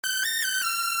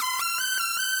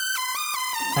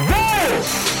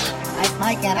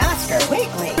Mike and Oscar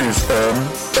Weekly is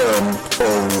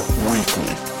MMO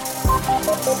Weekly.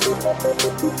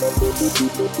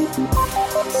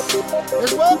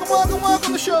 Yes, welcome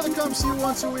to the show that comes to you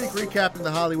once a week, recapping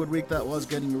the Hollywood week that was,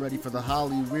 getting you ready for the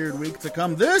Holly Weird week to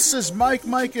come. This is Mike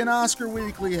and Oscar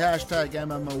Weekly, hashtag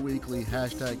MMO Weekly,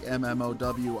 hashtag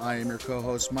MMOW. I am your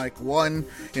co-host, Mike One,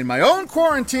 in my own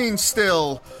quarantine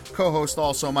still. Co-host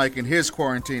also Mike in his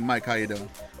quarantine. Mike, how you doing?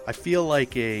 I feel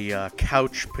like a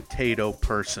couch potato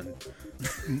person.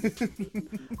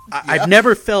 I've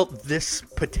never felt this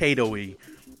potato-y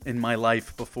in my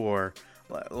life before,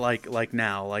 like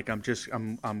now. Like I'm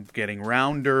getting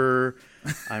rounder.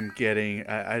 I'm getting,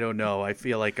 I don't know. I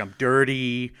feel like I'm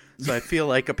dirty, so I feel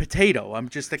like a potato. I'm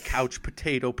just a couch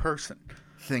potato person.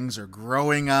 Things are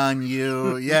growing on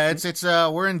you. Yeah, it's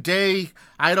we're in day,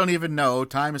 I don't even know.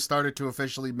 Time has started to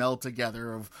officially meld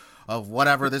together of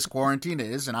whatever this quarantine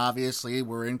is, and obviously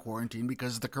we're in quarantine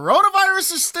because the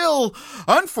coronavirus is still,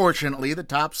 unfortunately, the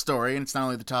top story, and it's not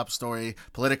only the top story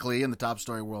politically and the top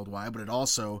story worldwide, but it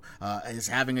also is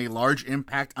having a large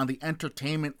impact on the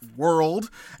entertainment world,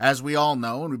 as we all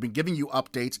know, and we've been giving you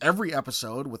updates every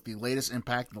episode with the latest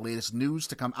impact, the latest news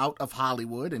to come out of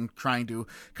Hollywood, and trying to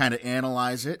kind of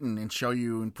analyze it and show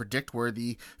you and predict where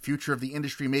the future of the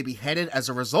industry may be headed as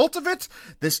a result of it.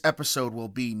 This episode will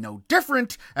be no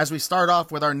different, as we start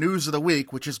off with our news of the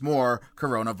week, which is more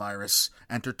coronavirus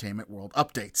entertainment world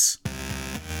updates.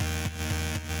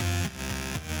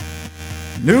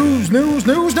 News.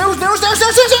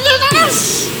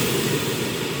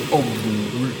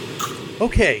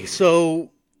 Okay,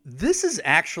 so this is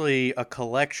actually a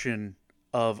collection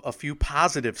of a few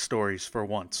positive stories for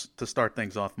once to start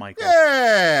things off, Michael.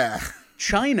 Yeah!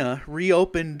 China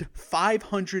reopened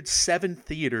 507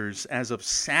 theaters as of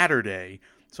Saturday.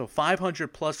 So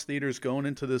 500 plus theaters going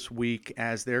into this week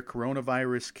as their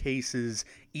coronavirus cases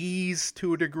ease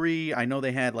to a degree. I know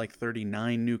they had like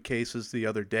 39 new cases the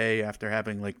other day after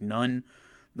having like none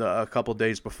a couple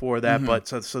days before that. But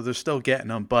so they're still getting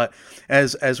them. But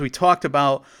as we talked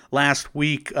about last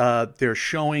week, they're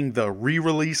showing the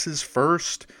re-releases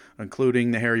first, including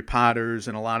the Harry Potters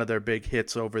and a lot of their big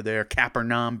hits over there,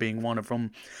 Capernaum being one of them,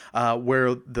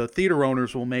 where the theater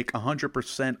owners will make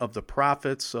 100% of the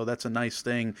profits. So that's a nice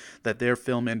thing that their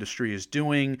film industry is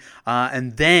doing.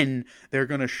 And then they're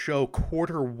going to show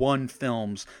Q1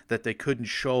 films that they couldn't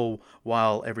show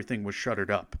while everything was shuttered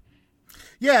up.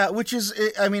 Yeah, which is,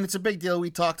 I mean, it's a big deal.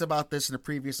 We talked about this in a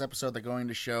previous episode. They're going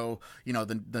to show, the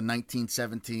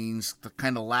 1917s, the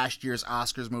kind of last year's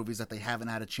Oscars movies that they haven't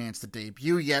had a chance to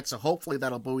debut yet. So hopefully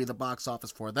that'll buoy the box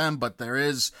office for them. But there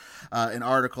is an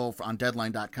article on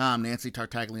Deadline.com. Nancy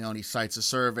Tartaglione cites a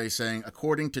survey saying,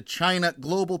 according to China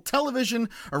Global Television,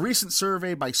 a recent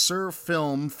survey by Serve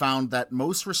Film found that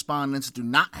most respondents do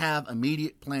not have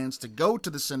immediate plans to go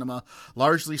to the cinema,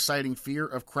 largely citing fear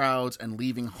of crowds and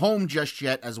leaving home just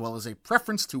yet, as well as a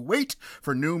preference to wait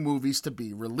for new movies to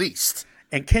be released.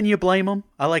 And can you blame them?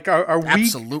 Are we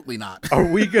absolutely not? Are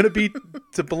we going to be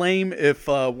to blame if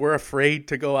we're afraid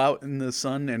to go out in the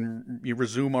sun and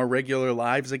resume our regular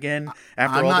lives again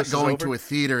after I'm all not this is over? going to a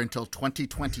theater until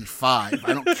 2025.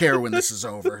 I don't care when this is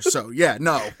over. So yeah,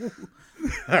 no.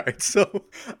 All right, so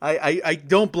I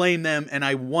don't blame them, and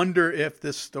I wonder if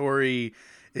this story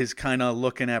is kind of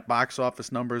looking at box office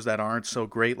numbers that aren't so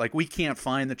great. Like, we can't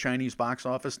find the Chinese box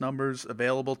office numbers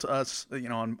available to us,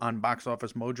 on Box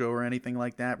Office Mojo or anything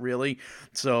like that, really.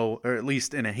 So, or at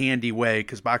least in a handy way,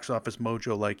 because Box Office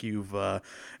Mojo, like you've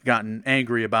gotten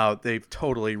angry about, they've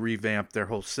totally revamped their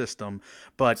whole system.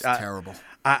 But it's terrible.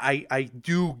 I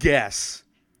do guess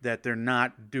that they're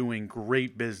not doing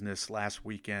great business last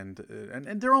weekend.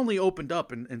 And they're only opened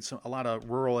up in a lot of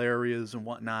rural areas and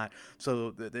whatnot, so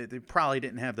they probably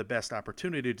didn't have the best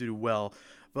opportunity to do well.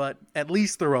 But at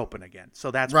least they're open again, so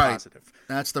that's right. Positive.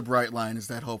 That's the bright line, is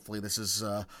that hopefully this is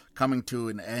coming to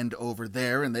an end over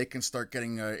there, and they can start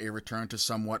getting a return to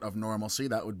somewhat of normalcy.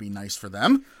 That would be nice for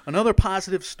them. Another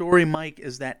positive story, Mike,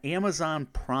 is that Amazon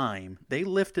Prime, they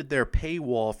lifted their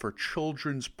paywall for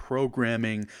children's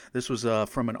programming. This was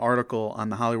from an article on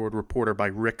The Hollywood Reporter by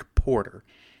Rick Porter.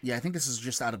 Yeah, I think this is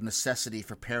just out of necessity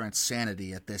for parents'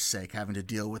 sanity at this sake, having to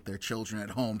deal with their children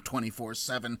at home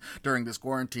 24/7 during this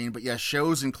quarantine. But yes,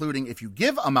 shows including If You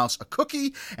Give a Mouse a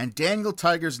Cookie and Daniel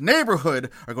Tiger's Neighborhood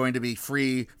are going to be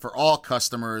free for all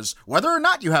customers, whether or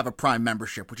not you have a Prime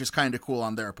membership, which is kind of cool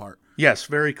on their part. Yes,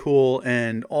 very cool.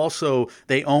 And also,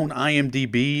 they own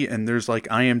IMDb, and there's like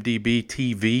IMDb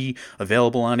TV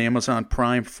available on Amazon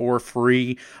Prime for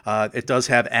free. It does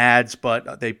have ads,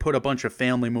 but they put a bunch of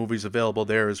family movies available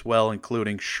there as well,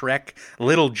 including Shrek,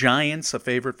 Little Giants, a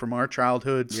favorite from our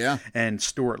childhoods, and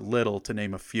Stuart Little, to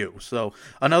name a few. So,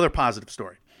 another positive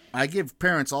story. I give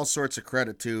parents all sorts of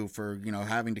credit, too, for,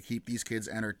 having to keep these kids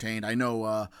entertained. I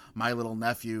know my little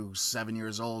nephew, 7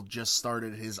 years old, just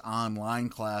started his online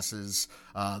classes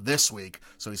this week.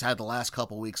 So he's had the last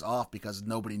couple weeks off because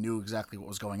nobody knew exactly what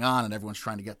was going on and everyone's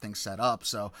trying to get things set up.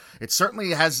 So it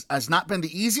certainly has not been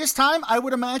the easiest time, I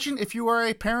would imagine, if you are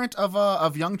a parent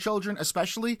of young children,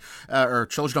 especially, or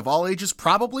children of all ages,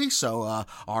 probably. So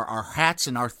our hats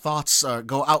and our thoughts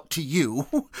go out to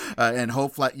you and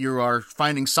hope that you are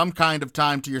finding some kind of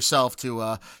time to yourself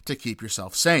to keep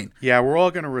yourself sane. Yeah, we're all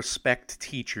going to respect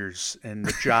teachers and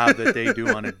the job that they do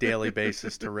on a daily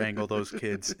basis to wrangle those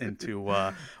kids into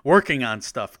working on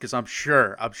stuff, because I'm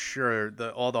sure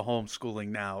all the homeschooling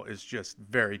now is just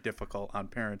very difficult on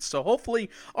parents. So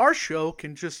hopefully our show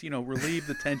can just relieve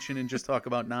the tension and just talk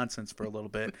about nonsense for a little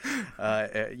bit.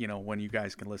 When you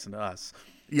guys can listen to us.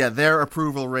 Yeah, their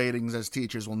approval ratings as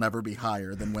teachers will never be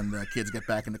higher than when the kids get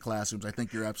back into classrooms. I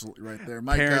think you're absolutely right there,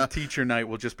 Mike. Parent-teacher night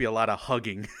will just be a lot of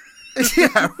hugging.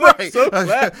 Yeah, right. So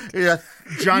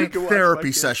giant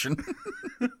therapy session.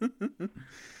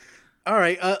 All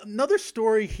right, another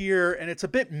story here, and it's a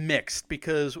bit mixed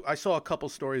because I saw a couple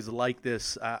stories like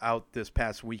this out this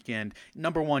past weekend.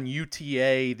 Number one,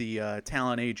 UTA, the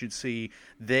talent agency,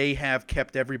 they have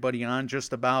kept everybody on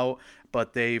just about,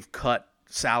 but they've cut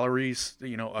salaries,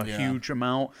 huge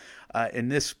amount. In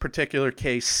this particular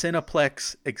case,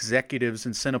 Cineplex executives,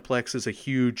 and Cineplex is a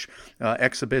huge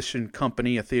exhibition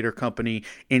company, a theater company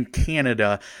in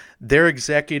Canada. Their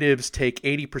executives take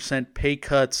 80% pay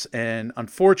cuts, and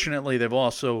unfortunately, they've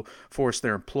also forced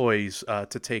their employees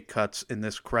to take cuts in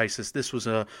this crisis. This was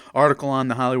an article on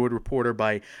The Hollywood Reporter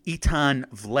by Eitan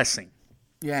Vlessing.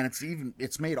 Yeah, and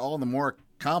it's made all the more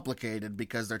complicated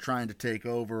because they're trying to take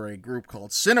over a group called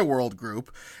Cineworld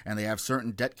Group, and they have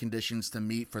certain debt conditions to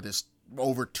meet for this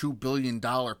over $2 billion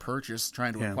purchase,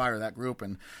 trying to acquire that group,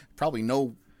 and probably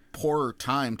no poorer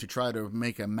time to try to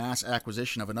make a mass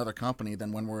acquisition of another company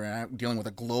than when we're dealing with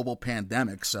a global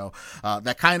pandemic. So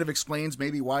that kind of explains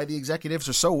maybe why the executives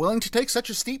are so willing to take such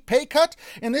a steep pay cut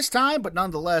in this time, but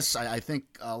nonetheless, I think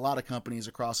a lot of companies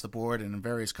across the board and in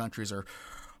various countries are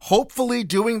hopefully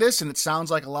doing this, and it sounds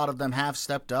like a lot of them have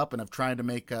stepped up and have tried to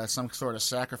make some sort of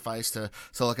sacrifice to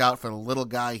look out for the little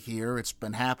guy here. It's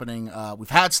been happening.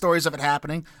 We've had stories of it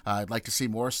happening. I'd like to see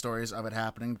more stories of it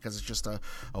happening because it's just a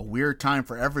weird time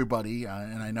for everybody,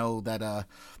 and I know that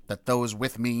those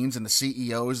with means and the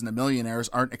CEOs and the millionaires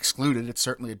aren't excluded. It's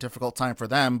certainly a difficult time for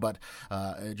them, but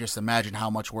just imagine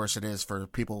how much worse it is for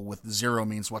people with zero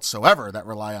means whatsoever that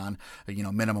rely on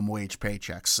minimum wage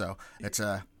paychecks. So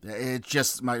it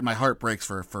just my heart breaks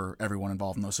for everyone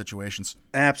involved in those situations.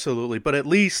 Absolutely. But at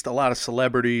least a lot of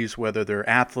celebrities, whether they're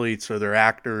athletes or they're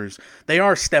actors, they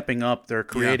are stepping up. They're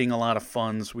creating a lot of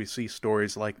funds. We see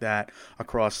stories like that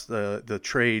across the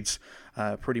trades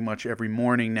pretty much every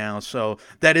morning now. So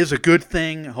that is a good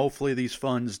thing. Hopefully these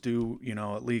funds do,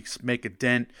 at least make a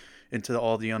dent into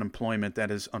all the unemployment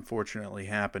that is unfortunately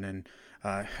happening.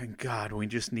 And God, we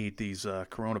just need these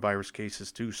coronavirus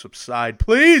cases to subside,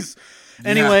 please.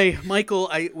 Anyway, Michael,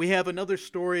 we have another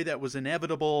story that was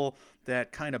inevitable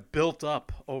that kind of built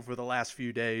up over the last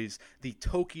few days. The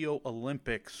Tokyo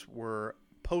Olympics were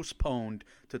postponed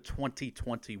to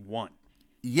 2021.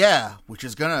 Yeah, which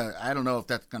is I don't know if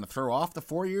that's going to throw off the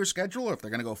 4-year schedule or if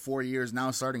they're going to go 4 years now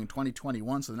starting in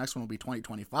 2021, so the next one will be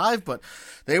 2025, but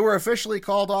they were officially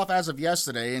called off as of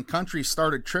yesterday, and countries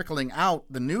started trickling out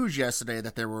the news yesterday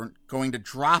that they were going to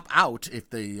drop out if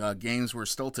the games were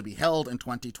still to be held in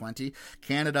 2020.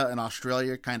 Canada and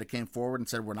Australia kind of came forward and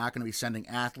said we're not going to be sending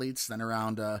athletes. Then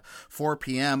around 4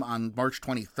 p.m. on March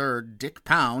 23rd, Dick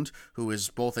Pound, who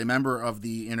is both a member of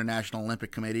the International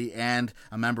Olympic Committee and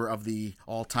a member of the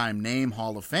all-time name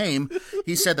Hall of Fame,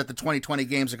 he said that the 2020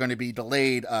 games are going to be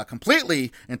delayed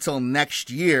completely until next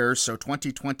year. So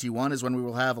 2021 is when we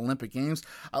will have Olympic Games.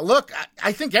 Look,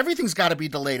 I think everything's got to be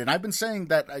delayed, and I've been saying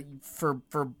that for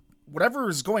whatever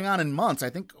is going on in months, I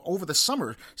think over the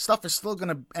summer, stuff is still going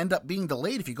to end up being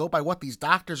delayed if you go by what these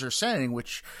doctors are saying,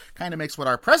 which kind of makes what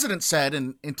our president said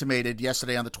and intimated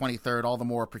yesterday on the 23rd all the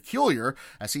more peculiar,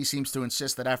 as he seems to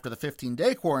insist that after the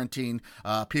 15-day quarantine,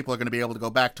 people are going to be able to go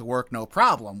back to work no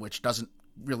problem, which doesn't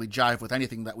really jive with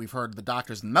anything that we've heard the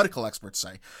doctors and medical experts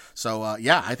say. So,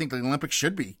 I think the Olympics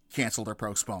should be canceled or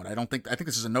postponed. I think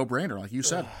this is a no-brainer, like you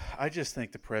said. I just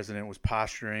think the president was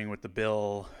posturing with the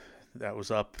bill that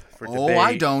was up for Oh, debate.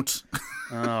 I don't.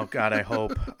 Oh God, I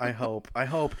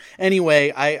hope.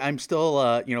 Anyway, I'm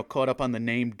still caught up on the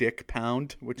name Dick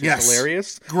Pound, which is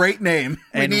hilarious. Great name.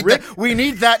 And We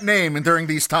need that name during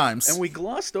these times. And we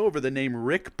glossed over the name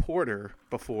Rick Porter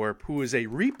before, who is a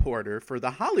reporter for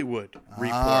the Hollywood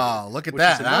Reporter. Oh, look at which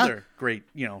that, is another great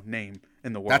name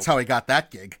in the world. That's how he got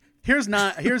that gig. Here's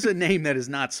a name that is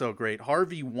not so great.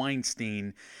 Harvey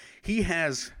Weinstein. He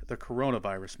has the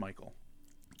coronavirus, Michael.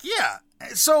 Yeah.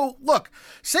 So, look,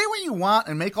 say what you want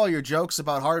and make all your jokes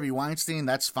about Harvey Weinstein,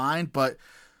 that's fine, but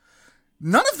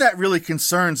none of that really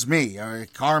concerns me, or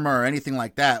karma, or anything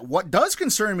like that. What does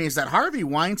concern me is that Harvey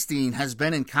Weinstein has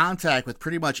been in contact with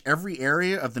pretty much every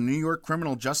area of the New York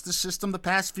criminal justice system the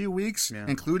past few weeks,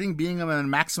 including being in a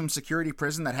maximum security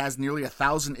prison that has nearly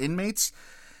 1,000 inmates.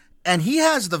 And he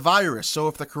has the virus, so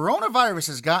if the coronavirus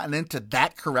has gotten into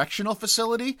that correctional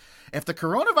facility, if the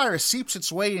coronavirus seeps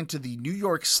its way into the New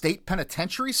York State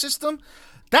penitentiary system,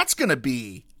 that's going to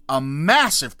be a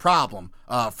massive problem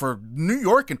for New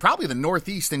York and probably the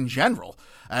Northeast in general,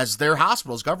 as their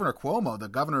hospitals, Governor Cuomo, the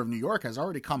governor of New York, has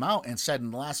already come out and said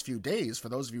in the last few days, for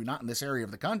those of you not in this area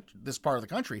of the this part of the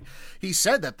country, he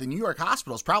said that the New York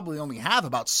hospitals probably only have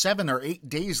about 7 or 8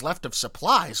 days left of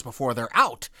supplies before they're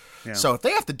out. Yeah. So if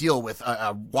they have to deal with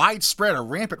a widespread, a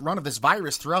rampant run of this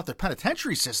virus throughout their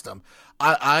penitentiary system,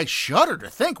 I shudder to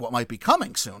think what might be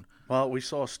coming soon. Well, we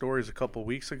saw stories a couple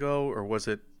weeks ago, or was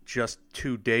it just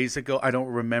 2 days ago? I don't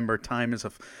remember. Time is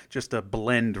just a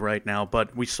blend right now.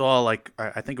 But we saw,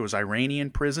 I think it was Iranian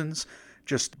prisons,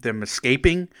 just them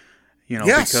escaping,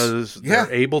 because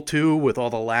they're able to with all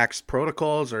the lax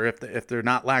protocols, or if they're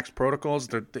not lax protocols,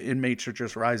 the inmates are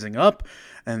just rising up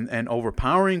and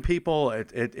overpowering people.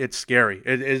 It's scary.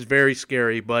 It is very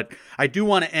scary. But I do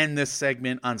want to end this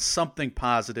segment on something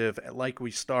positive, like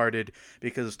we started,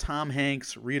 because Tom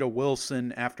Hanks, Rita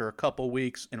Wilson, after a couple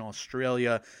weeks in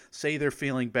Australia, say they're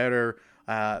feeling better.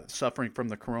 Suffering from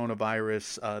the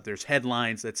coronavirus. There's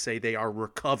headlines that say they are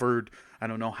recovered. I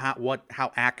don't know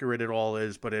how accurate it all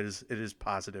is, but it is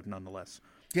positive nonetheless.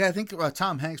 Yeah, I think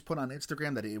Tom Hanks put on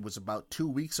Instagram that it was about 2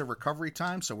 weeks of recovery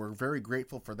time, so we're very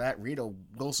grateful for that. Rita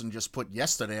Wilson just put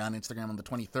yesterday on Instagram on the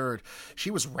 23rd.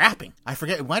 She was rapping. I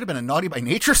forget, it might have been a Naughty by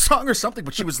Nature song or something,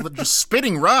 but she was just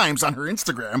spitting rhymes on her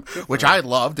Instagram, which I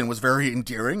loved and was very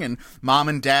endearing, and mom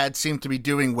and dad seem to be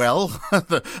doing well.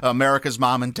 America's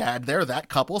mom and dad there, that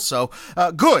couple, so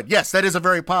good. Yes, that is a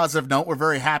very positive note. We're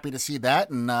very happy to see that,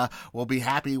 and we'll be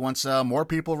happy once more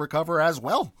people recover as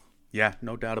well. Yeah,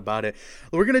 no doubt about it.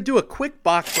 We're going to do a quick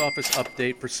box office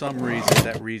update for some reason.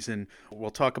 That reason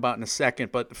we'll talk about in a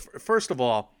second. But first of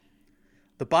all,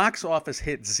 the box office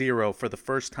hit zero for the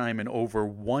first time in over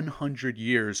 100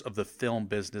 years of the film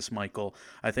business, Michael.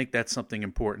 I think that's something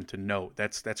important to note.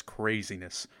 That's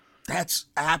craziness. That's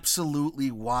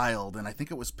absolutely wild. And I think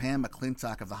it was Pam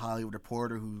McClintock of The Hollywood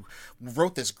Reporter who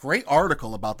wrote this great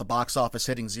article about the box office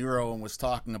hitting zero and was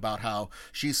talking about how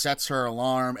she sets her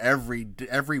alarm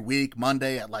every week,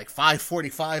 Monday at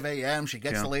 5:45 a.m. She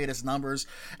gets the latest numbers.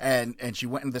 And she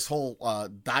went into this whole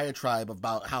diatribe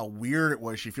about how weird it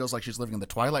was. She feels like she's living in the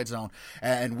Twilight Zone.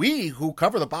 And we, who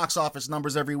cover the box office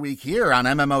numbers every week here on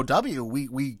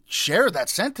MMOW, we share that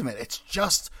sentiment. It's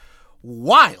just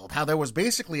wild how there was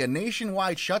basically a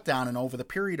nationwide shutdown, and over the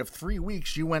period of 3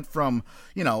 weeks you went from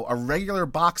a regular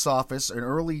box office, an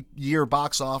early year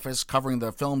box office covering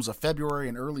the films of February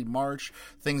and early March,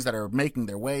 things that are making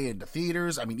their way into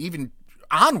theaters. I mean, even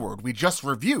Onward, we just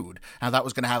reviewed how that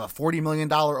was going to have a $40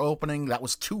 million opening. That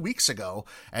was 2 weeks ago,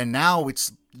 and now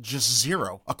it's just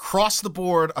zero across the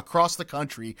board, across the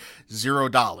country,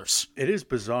 $0. It is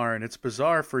bizarre, and it's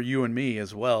bizarre for you and me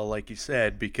as well, like you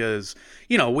said, because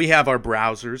we have our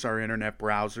browsers, our internet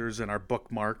browsers, and our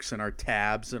bookmarks and our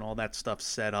tabs and all that stuff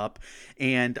set up,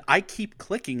 and I keep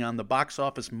clicking on the Box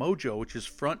Office Mojo, which is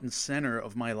front and center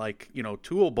of my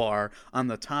toolbar on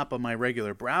the top of my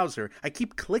regular browser. I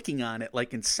keep clicking on it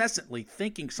incessantly,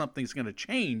 thinking something's going to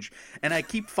change, and I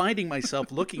keep finding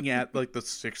myself looking at the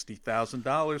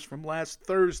 $60,000 from last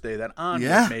Thursday that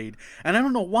Onward made, and I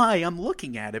don't know why I'm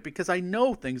looking at it, because I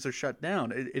know things are shut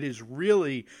down. It is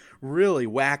really, really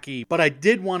wacky. But I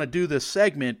did want to do this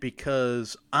segment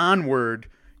because Onward,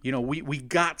 we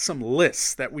got some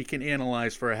lists that we can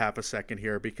analyze for a half a second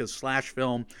here, because Slash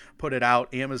Film put it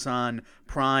out. Amazon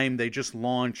Prime, they just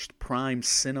launched Prime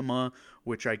Cinema,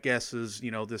 which I guess is,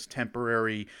 this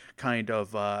temporary kind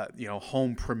of,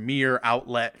 home premiere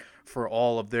outlet for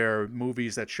all of their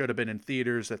movies that should have been in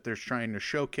theaters that they're trying to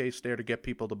showcase there to get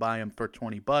people to buy them for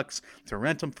 $20, to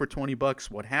rent them for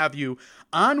 $20, what have you.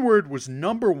 Onward was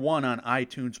number 1 on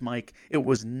iTunes, Mike. It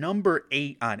was number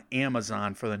 8 on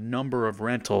Amazon for the number of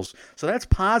rentals. So that's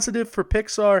positive for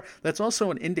Pixar. That's also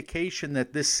an indication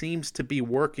that this seems to be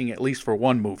working, at least for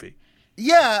one movie.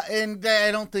 Yeah, and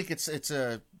I don't think it's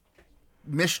a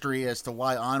mystery as to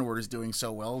why Onward is doing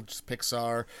so well. Just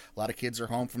Pixar, a lot of kids are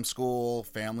home from school,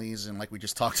 families, and like we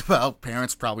just talked about,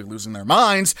 parents probably losing their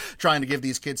minds trying to give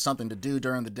these kids something to do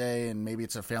during the day, and maybe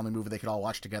it's a family movie they could all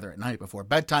watch together at night before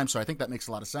bedtime, so I think that makes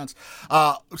a lot of sense.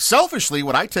 Selfishly,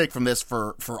 what I take from this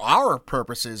for our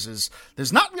purposes is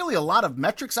there's not really a lot of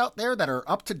metrics out there that are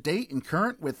up to date and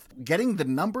current with getting the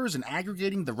numbers and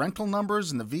aggregating the rental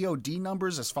numbers and the VOD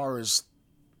numbers as far as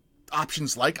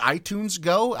options like iTunes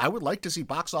go. I would like to see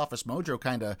Box Office Mojo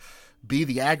kind of be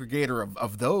the aggregator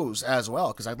of those as well,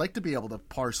 because I'd like to be able to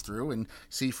parse through and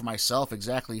see for myself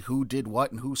exactly who did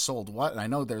what and who sold what. And I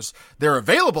know they're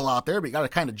available out there, but you got to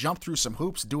kind of jump through some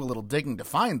hoops, do a little digging to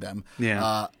find them.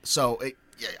 Yeah.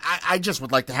 I just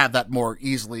would like to have that more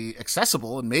easily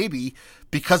accessible, and maybe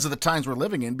because of the times we're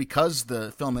living in, because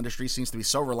the film industry seems to be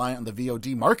so reliant on the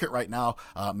VOD market right now,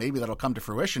 maybe that'll come to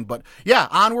fruition. But yeah,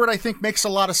 Onward I think makes a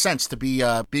lot of sense to be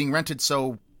being rented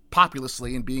so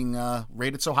populously and being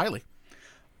rated so highly.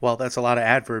 Well, that's a lot of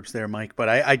adverbs there, Mike. But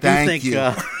I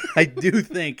do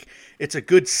think it's a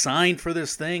good sign for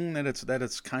this thing that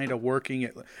it's kind of working.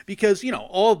 Because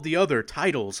all of the other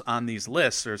titles on these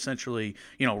lists are essentially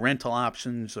rental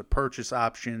options or purchase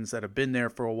options that have been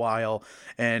there for a while,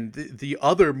 and the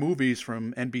other movies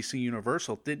from NBC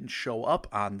Universal didn't show up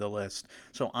on the list.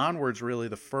 So Onward's really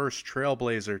the first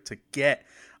trailblazer to get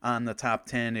on the top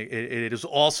 10. It is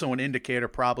also an indicator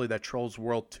probably that Trolls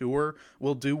World Tour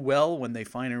will do well when they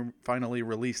finally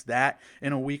release that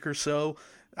in a week or so.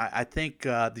 I think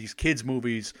these kids'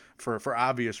 movies, for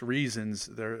obvious reasons,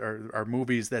 there are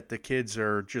movies that the kids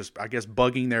are just, I guess,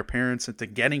 bugging their parents into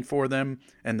getting for them,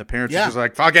 and the parents are just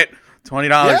like, fuck it,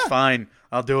 $20, fine,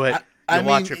 I'll do it. You'll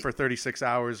watch it for 36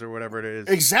 hours or whatever it is.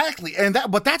 Exactly.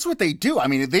 But that's what they do. I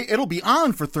mean, it'll be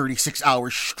on for 36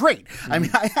 hours straight. Mm-hmm. I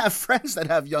mean, I have friends that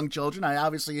have young children.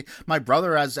 My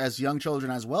brother has young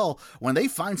children as well. When they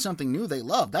find something new they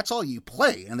love, that's all you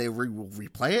play. And they will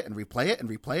replay it and replay it and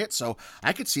replay it. So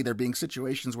I could see there being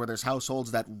situations where there's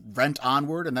households that rent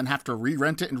Onward and then have to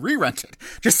re-rent it and re-rent it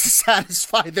just to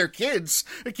satisfy their kids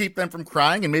and keep them from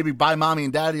crying and maybe buy mommy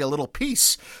and daddy a little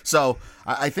piece. So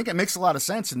I think it makes a lot of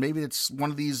sense, and maybe it's one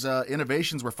of these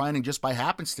innovations we're finding just by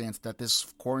happenstance that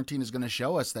this quarantine is going to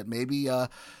show us, that maybe the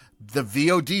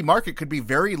VOD market could be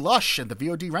very lush, and the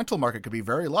VOD rental market could be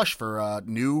very lush for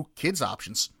new kids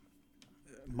options.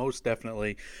 Most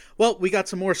definitely. Well, we got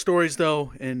some more stories,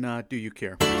 though, in Do You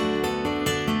Care?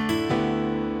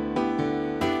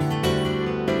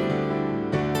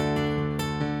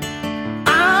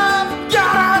 I've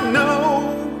gotta know,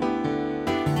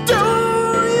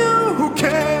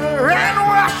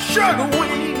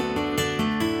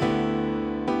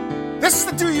 this is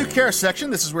the Do You Care section.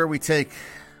 This is where we take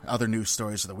other news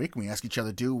stories of the week and we ask each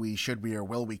other, do we, should we, or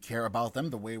will we care about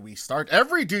them? The way we start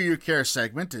every Do You Care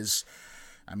segment is,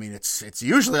 it's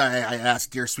usually I ask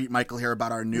dear sweet Michael here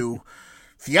about our new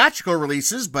theatrical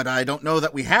releases, but I don't know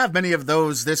that we have many of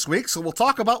those this week, so we'll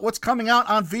talk about what's coming out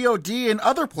on VOD and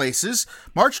other places.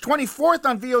 March 24th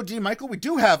on VOD, Michael, we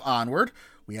do have Onward.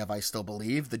 We have I Still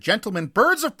Believe, The Gentlemen,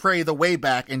 Birds of Prey, The Way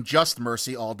Back, and Just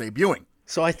Mercy all debuting.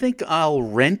 So I think I'll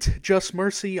rent Just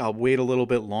Mercy. I'll wait a little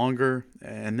bit longer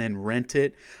and then rent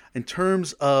it. In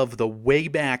terms of The Way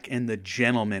Back and The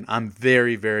Gentlemen, I'm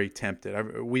very, very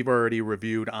tempted. We've already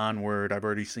reviewed Onward. I've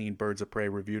already seen Birds of Prey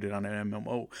reviewed it on an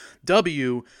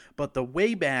MMOW. But The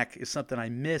Way Back is something I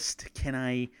missed. Can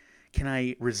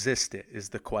I resist it is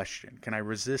the question. Can I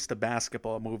resist a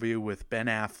basketball movie with Ben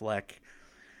Affleck?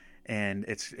 And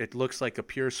it looks like a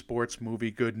pure sports movie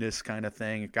goodness kind of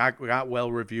thing. It got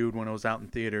well reviewed when it was out in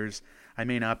theaters. I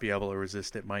may not be able to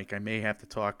resist it, Mike. I may have to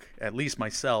talk, at least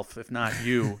myself, if not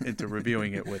you, into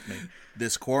reviewing it with me.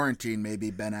 This quarantine may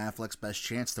be Ben Affleck's best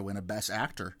chance to win a Best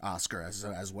Actor Oscar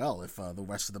as well, if the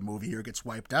rest of the movie here gets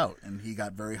wiped out. And he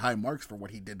got very high marks for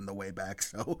what he did in The Way Back,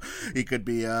 so he could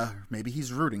be, maybe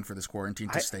he's rooting for this quarantine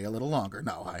to stay a little longer.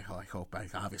 No, I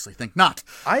obviously think not.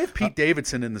 I have Pete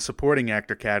Davidson in the supporting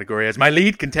actor category as my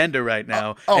lead contender right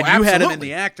now. And you had him in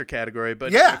the actor category,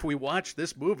 but if we watch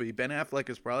this movie, Ben Affleck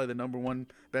is probably the number won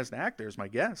Best Actor, is my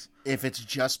guess. If it's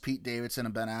just Pete Davidson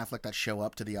and Ben Affleck that show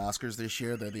up to the Oscars this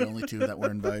year, they're the only two that were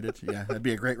invited. Yeah, that'd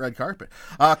be a great red carpet.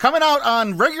 Coming out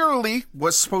on regularly,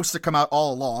 was supposed to come out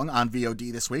all along on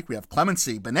VOD this week. We have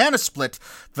Clemency, Banana Split,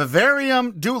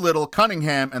 Vivarium, Doolittle,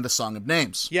 Cunningham, and The Song of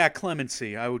Names. Yeah,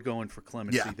 Clemency. I would go in for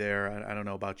Clemency there. I don't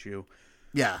know about you.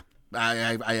 Yeah.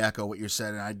 I echo what you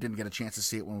said, and I didn't get a chance to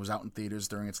see it when it was out in theaters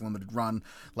during its limited run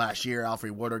last year.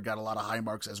 Alfre Woodard got a lot of high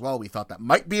marks as well. We thought that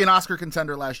might be an Oscar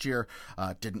contender last year.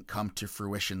 Didn't come to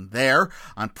fruition there.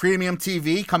 On premium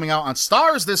TV, coming out on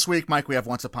Stars this week, Mike, we have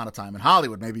Once Upon a Time in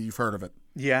Hollywood. Maybe you've heard of it.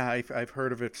 Yeah, I've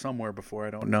heard of it somewhere before. I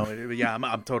don't know it. Yeah,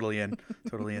 I'm totally in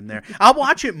there. I'll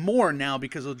watch it more now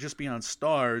because it'll just be on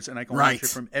Stars, and I can watch it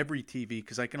from every TV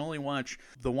because I can only watch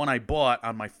the one I bought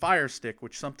on my Fire Stick,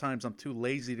 which sometimes I'm too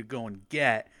lazy to go and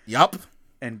get. Yep.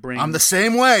 And bring. I'm the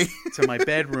same way. to my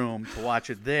bedroom to watch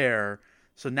it there.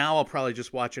 So now I'll probably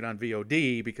just watch it on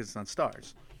VOD because it's on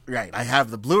Stars. Right. I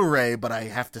have the Blu-ray, but I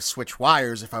have to switch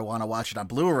wires if I want to watch it on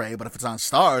Blu-ray. But if it's on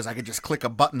Stars, I can just click a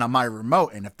button on my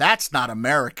remote. And if that's not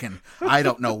American, I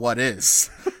don't know what is.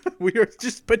 We are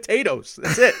just potatoes.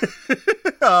 That's it.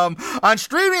 On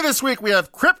streaming this week, we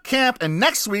have Crip Camp, and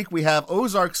next week we have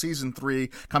Ozark Season 3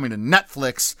 coming to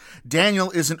Netflix.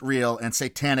 Daniel Isn't Real and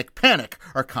Satanic Panic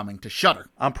are coming to Shudder.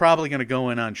 I'm probably going to go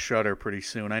in on Shudder pretty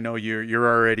soon. I know you're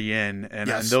already in, and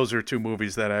those are two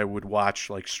movies that I would watch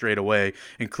like straight away,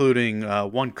 including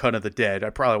One Cut of the Dead.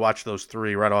 I'd probably watch those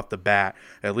three right off the bat,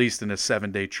 at least in a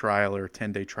 7-day trial or a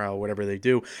 10-day trial, whatever they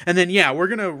do. And then, we're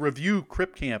going to review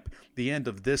Crip Camp the end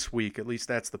of this week. At least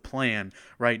that's the plan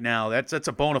right now. That's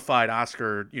a bona fide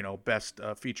Oscar, best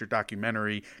feature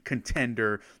documentary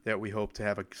contender that we hope to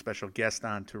have a special guest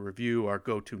on to review, our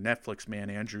go-to Netflix man,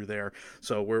 Andrew, there.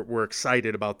 So we're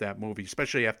excited about that movie,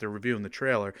 especially after reviewing the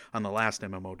trailer on the last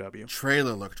MMOW.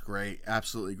 Trailer looked great,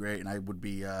 absolutely great, and I would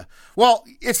be,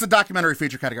 it's the documentary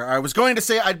feature category. I was going to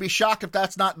say I'd be shocked if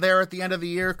that's not there at the end of the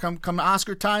year come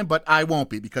Oscar time, but I won't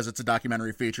be because it's a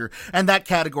documentary feature, and that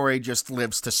category just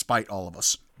lives to spite all of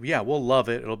us. Yeah, we'll love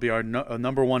it. It'll be our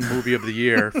number one movie of the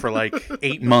year for like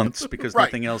 8 months because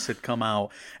nothing else had come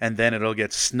out, and then it'll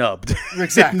get snubbed.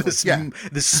 Exactly.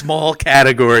 This small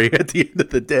category at the end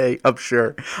of the day. I'm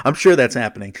sure that's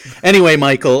happening. Anyway,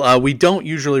 Michael, we don't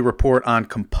usually report on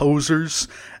composers,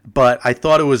 but I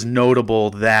thought it was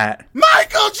notable that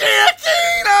Michael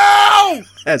Giacchino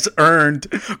has earned,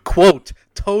 quote,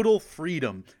 total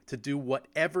freedom to do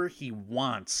whatever he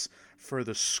wants for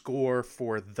the score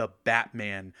for The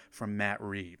Batman from Matt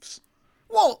Reeves.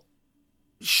 Well,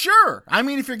 sure. I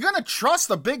mean, if you're going to trust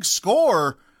the big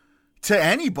score to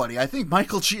anybody, I think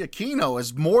Michael Giacchino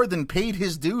has more than paid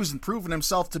his dues and proven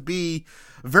himself to be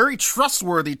very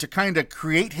trustworthy to kind of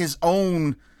create his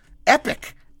own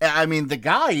epic. I mean, the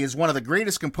guy is one of the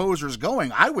greatest composers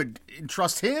going. I would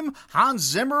trust him, Hans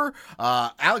Zimmer,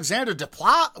 Alexander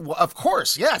Desplat. Of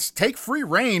course, yes. Take free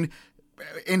reign.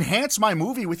 Enhance my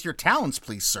movie with your talents,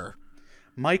 please, sir.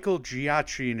 Michael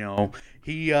Giacchino.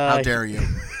 How dare you?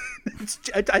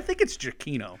 I think it's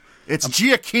Giacchino. It's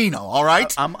Giacchino, all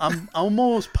right? I'm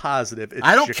almost positive it's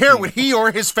I don't Giacchino. care what he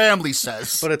or his family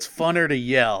says. But it's funner to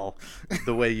yell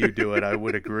the way you do it, I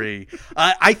would agree.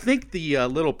 I think the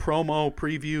little promo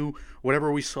preview,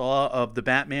 whatever we saw of the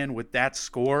Batman with that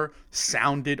score,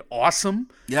 sounded awesome.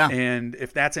 Yeah. And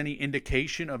if that's any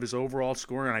indication of his overall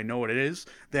score, and I know it is,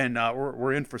 then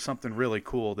we're in for something really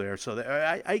cool there. So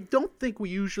I don't think we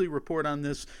usually report on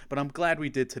this, but I'm glad we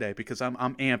did today because I'm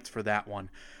amped for that one.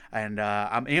 And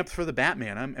I'm amped for the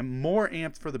Batman. I'm more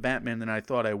amped for the Batman than I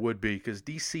thought I would be because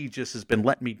DC just has been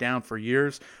letting me down for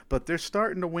years, but they're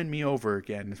starting to win me over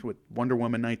again with Wonder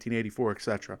Woman 1984,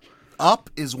 etc. Up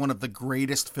is one of the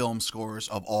greatest film scores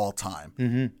of all time.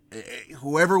 Mm-hmm.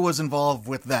 Whoever was involved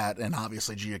with that, and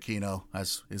obviously Giacchino,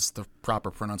 as is the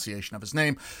proper pronunciation of his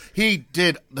name, he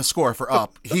did the score for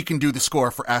Up. He can do the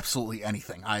score for absolutely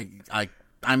anything.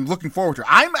 I'm looking forward to it.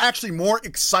 I'm actually more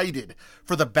excited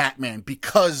for the Batman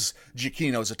because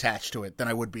Giacchino's attached to it than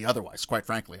I would be otherwise, quite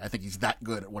frankly. I think he's that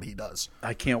good at what he does.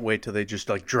 I can't wait till they just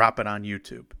drop it on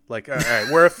YouTube. Like, all right,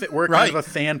 we're kind of a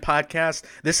fan podcast.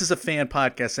 This is a fan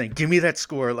podcast saying, give me that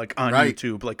score on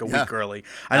YouTube a week early.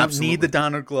 I don't need the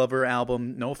Donald Glover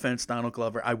album. No offense, Donald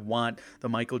Glover. I want the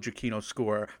Michael Giacchino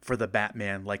score for the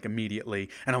Batman immediately.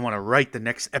 And I want to write the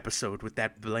next episode with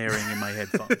that blaring in my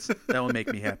headphones. That will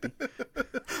make me happy.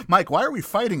 Mike, why are we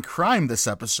fighting crime this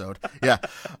episode? Yeah.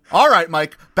 All right,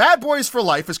 Mike. Bad Boys for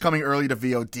Life is coming early to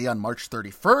VOD on March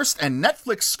 31st, and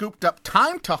Netflix scooped up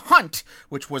Time to Hunt,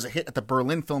 which was a hit at the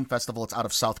Berlin Film Festival. It's out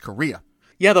of South Korea.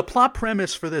 Yeah, the plot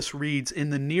premise for this reads,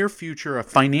 in the near future, a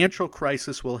financial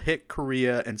crisis will hit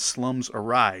Korea and slums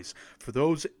arise.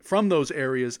 From those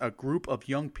areas, a group of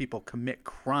young people commit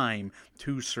crime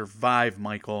to survive,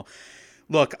 Michael.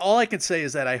 Look, all I can say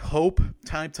is that I hope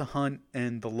Time to Hunt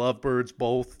and The Lovebirds,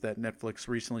 both that Netflix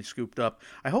recently scooped up,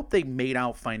 I hope they made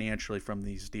out financially from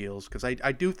these deals, because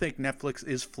I do think Netflix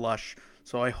is flush,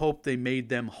 so I hope they made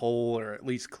them whole or at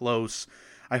least close.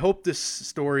 I hope this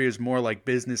story is more like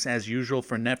business as usual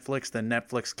for Netflix than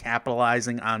Netflix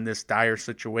capitalizing on this dire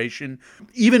situation.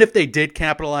 Even if they did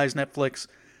capitalize Netflix,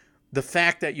 the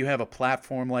fact that you have a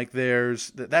platform like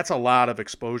theirs, that's a lot of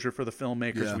exposure for the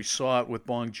filmmakers. Yeah. We saw it with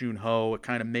Bong Joon-ho. It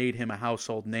kind of made him a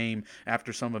household name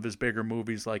after some of his bigger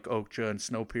movies like Okja and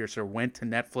Snowpiercer went to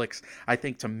Netflix, I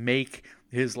think, to make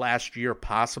his last year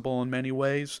possible in many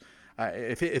ways.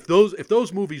 If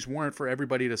those movies weren't for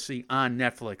everybody to see on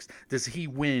Netflix, does he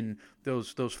win those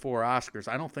 4 Oscars?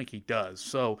 I don't think he does.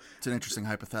 So It's an interesting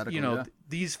hypothetical. Yeah.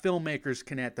 These filmmakers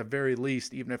can, at the very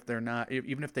least, even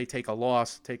if they take a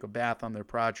loss, take a bath on their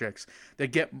projects, they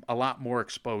get a lot more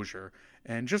exposure.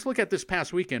 And just look at this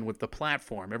past weekend with The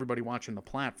Platform. Everybody watching The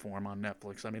Platform on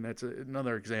Netflix. I mean, that's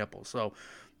another example. So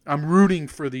I'm rooting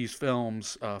for these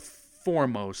films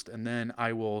foremost, and then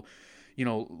I will,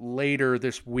 later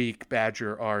this week,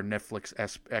 badger our Netflix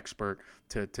expert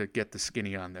to get the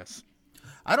skinny on this.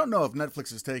 I don't know if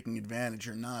Netflix is taking advantage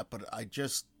or not, but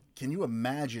can you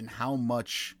imagine how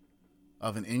much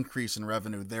of an increase in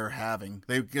revenue they're having?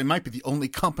 It might be the only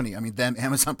company. I mean, then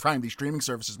Amazon Prime, these streaming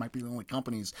services might be the only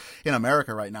companies in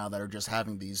America right now that are just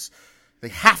having these. They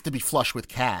have to be flush with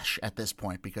cash at this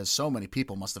point because so many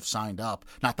people must have signed up.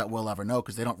 Not that we'll ever know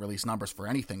because they don't release numbers for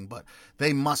anything, but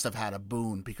they must have had a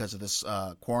boon because of this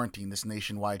quarantine, this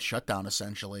nationwide shutdown,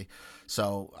 essentially.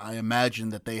 So I imagine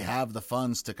that they have the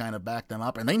funds to kind of back them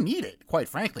up, and they need it, quite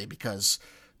frankly, because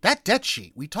that debt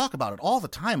sheet, we talk about it all the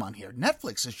time on here.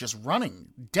 Netflix is just running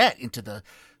debt into the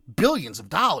billions of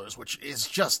dollars, which is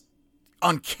just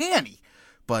uncanny.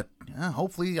 But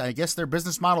hopefully, I guess their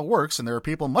business model works, and there are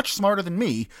people much smarter than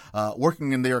me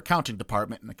working in their accounting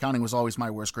department, and accounting was always my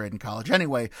worst grade in college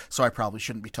anyway, so I probably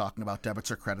shouldn't be talking about debits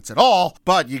or credits at all,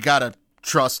 but you gotta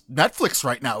trust Netflix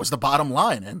right now is the bottom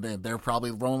line, and they're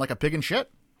probably rolling like a pig in shit.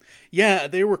 Yeah,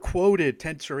 they were quoted.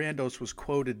 Ted Sarandos was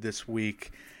quoted this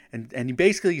week, and he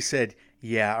basically said,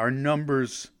 yeah, our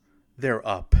numbers, they're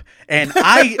up. And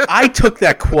I took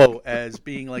that quote as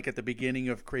being like at the beginning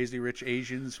of Crazy Rich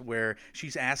Asians, where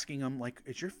she's asking him, like,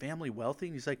 is your family wealthy?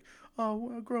 And he's like,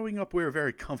 oh, growing up, we were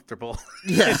very comfortable.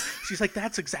 Yeah. She's like,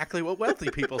 that's exactly what wealthy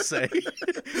people say.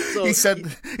 So he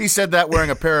said that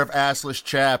wearing a pair of assless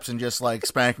chaps and just like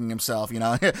spanking himself,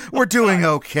 we're doing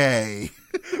okay.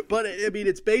 But I mean,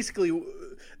 it's basically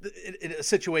in a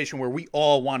situation where we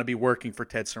all want to be working for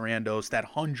Ted Sarandos, that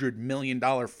 $100 million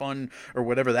fund or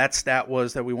whatever that stat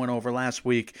was that we went over last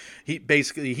week.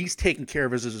 He's taking care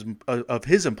of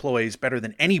his employees better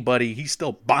than anybody. He's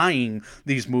still buying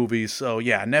these movies. So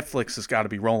yeah, Netflix has got to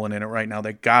be rolling in it right now.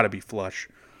 They got to be flush.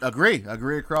 Agree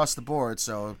across the board.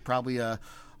 So probably a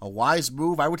wise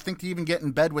move, I would think, to even get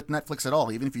in bed with Netflix at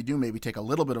all. Even if you do maybe take a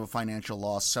little bit of a financial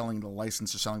loss selling the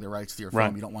license or selling the rights to your film,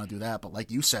 right. You don't want to do that. But like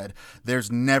you said,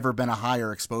 there's never been a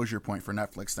higher exposure point for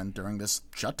Netflix than during this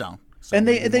shutdown. So and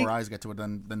more eyes get to it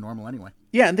than normal anyway.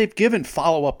 Yeah, and they've given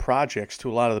follow-up projects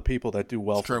to a lot of the people that do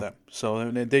well for them.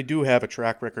 So they do have a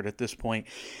track record at this point.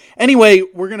 Anyway,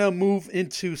 we're going to move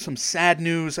into some sad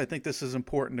news. I think this is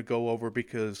important to go over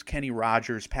because Kenny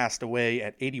Rogers passed away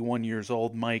at 81 years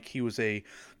old, Mike. He was a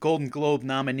Golden Globe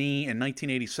nominee in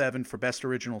 1987 for Best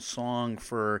Original Song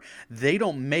for They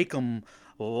Don't Make 'Em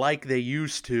Like They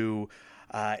Used to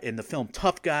in the film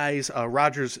Tough Guys.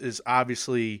 Rogers is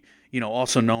obviously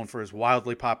also known for his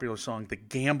wildly popular song, The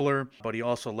Gambler, but he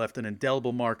also left an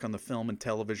indelible mark on the film and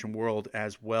television world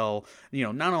as well.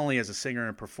 Not only as a singer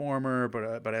and performer,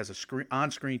 but as a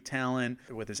on-screen talent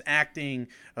with his acting.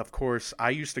 Of course,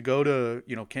 I used to go to,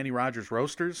 Kenny Rogers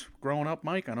Roasters growing up,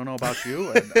 Mike. I don't know about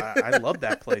you. I loved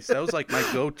that place. That was like my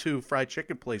go-to fried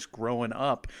chicken place growing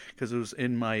up because it was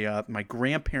in my my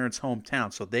grandparents'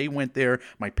 hometown. So they went there.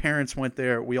 My parents went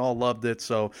there. We all loved it.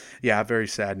 So, yeah, very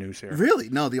sad news here. Really?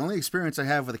 No, the only experience I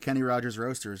have with the Kenny Rogers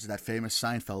Roasters is that famous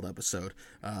Seinfeld episode,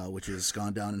 which has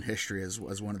gone down in history as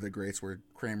one of the greats where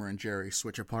Kramer and Jerry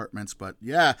switch apartments. But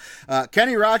yeah,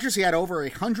 Kenny Rogers, he had over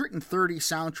 130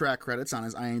 soundtrack credits on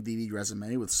his IMDb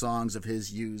resume with songs of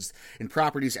his used in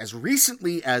properties as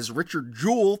recently as Richard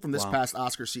Jewell from this past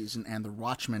Oscar season and the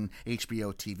Watchmen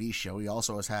HBO TV show. He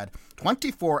also has had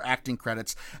 24 acting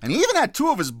credits, and he even had 2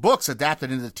 of his books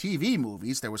adapted into TV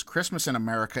movies. There was Christmas in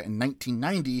America in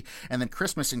 1990 and then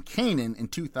Christmas in Kanan in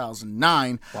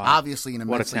 2009. Wow. Obviously an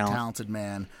What a immensely talent. talented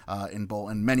man in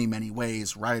many, many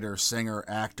ways. Writer, singer,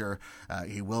 actor.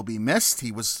 He will be missed.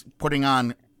 He was putting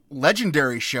on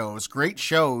legendary shows, great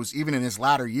shows, even in his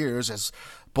latter years, as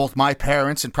both my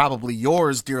parents and probably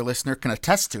yours, dear listener, can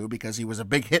attest to, because he was a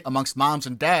big hit amongst moms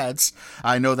and dads.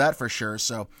 I know that for sure.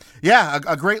 So, yeah,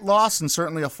 a great loss, and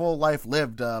certainly a full life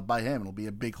lived by him. It'll be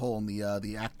a big hole in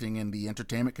the acting and the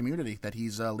entertainment community that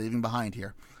he's leaving behind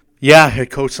here. Yeah, I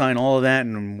co-sign all of that,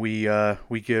 and we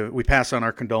pass on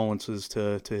our condolences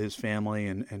to his family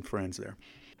and friends there.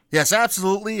 Yes,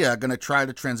 absolutely. Going to try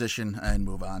to transition and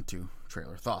move on to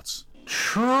trailer thoughts.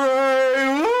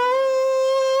 Trailer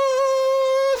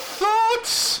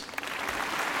thoughts.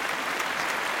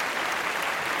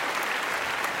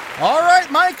 All right,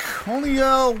 Mike, only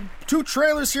 2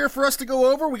 trailers here for us to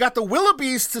go over. We got the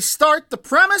Willoughbys to start. The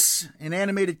premise, an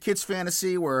animated kids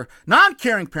fantasy where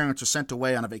non-caring parents are sent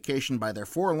away on a vacation by their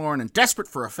forlorn and desperate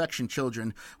for affection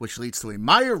children, which leads to a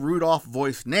Maya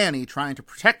Rudolph-voiced nanny trying to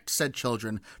protect said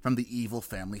children from the evil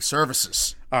family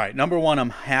services. All right, number one,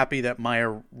 I'm happy that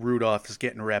Maya Rudolph is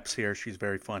getting reps here. She's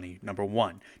very funny, number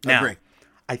one. Now, Agree.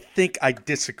 I think I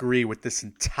disagree with this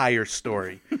entire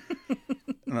story.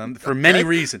 For many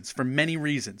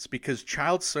reasons, because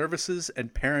child services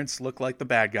and parents look like the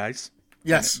bad guys.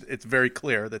 Yes. It's very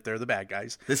clear that they're the bad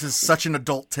guys. This is such an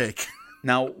adult take.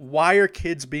 Now, why are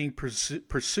kids being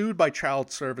pursued by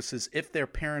child services if their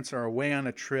parents are away on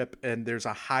a trip and there's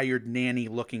a hired nanny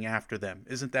looking after them?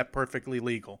 Isn't that perfectly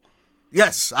legal?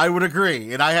 Yes, I would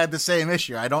agree, and I had the same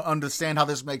issue. I don't understand how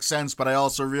this makes sense, but I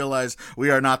also realize we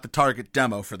are not the target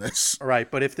demo for this. All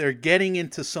right, but if they're getting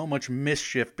into so much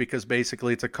mischief because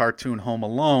basically it's a cartoon Home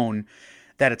Alone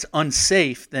that it's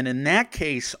unsafe, then in that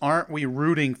case, aren't we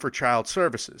rooting for child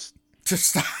services? To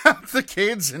stop the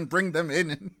kids and bring them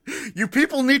in. And you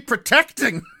people need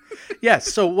protecting.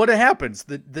 Yes, so what happens?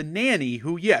 The nanny,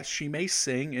 who, yes, she may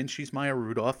sing, and she's Maya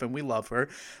Rudolph, and we love her,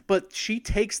 but she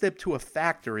takes them to a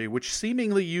factory which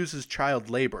seemingly uses child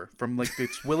labor from, like,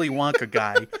 this Willy Wonka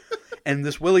guy, and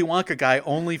this Willy Wonka guy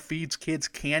only feeds kids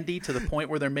candy to the point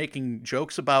where they're making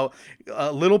jokes about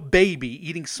a little baby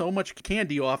eating so much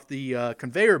candy off the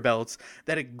conveyor belts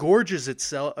that it gorges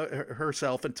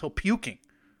herself until puking.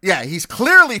 Yeah, he's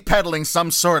clearly peddling some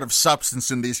sort of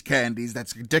substance in these candies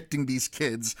that's addicting these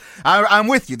kids. I'm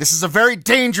with you. This is a very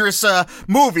dangerous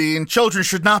movie, and children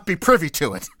should not be privy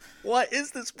to it. What is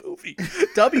this movie?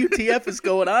 WTF is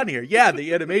going on here? Yeah,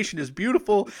 the animation is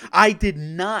beautiful. I did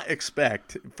not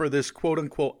expect for this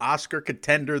quote-unquote Oscar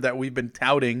contender that we've been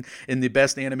touting in the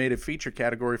best animated feature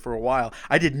category for a while.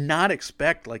 I did not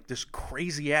expect like this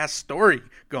crazy-ass story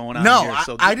going on here.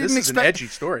 So I didn't this expect is an edgy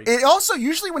story. It also,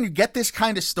 usually when you get this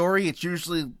kind of story, it's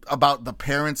usually about the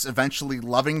parents eventually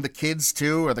loving the kids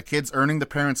too, or the kids earning the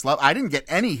parents' love. I didn't get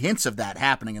any hints of that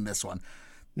happening in this one.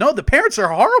 No, the parents are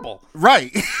horrible.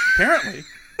 Right. Apparently.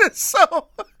 So,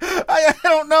 I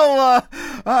don't know.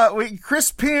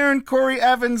 Chris Pearn, Corey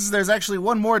Evans. There's actually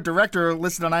one more director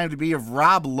listed on IMDb of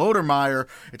Rob Lodermeyer.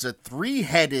 It's a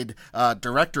 3-headed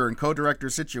director and co-director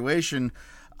situation.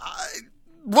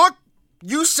 Look,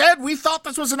 you said we thought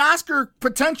this was an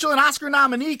potential Oscar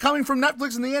nominee coming from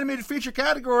Netflix in the animated feature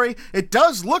category. It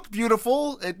does look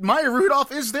beautiful. Maya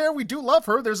Rudolph is there. We do love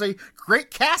her. There's a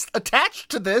great cast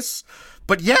attached to this.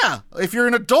 But yeah, if you're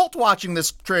an adult watching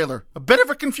this trailer, a bit of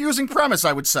a confusing premise,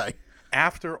 I would say.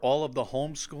 After all of the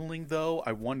homeschooling, though,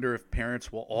 I wonder if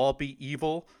parents will all be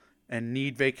evil and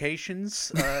need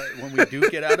vacations when we do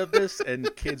get out of this,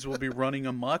 and kids will be running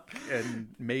amok, and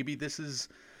maybe this is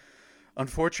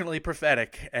unfortunately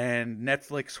prophetic, and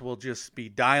Netflix will just be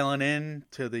dialing in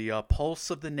to the pulse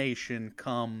of the nation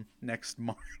come next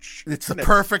March. It's the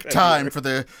perfect time for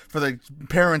the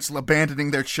parents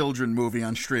abandoning their children movie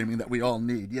on streaming that we all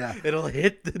need. Yeah, it'll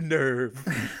hit the nerve.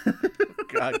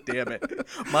 God damn it.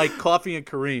 Mike, Coffee and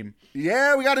Kareem.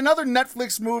 Yeah, we got another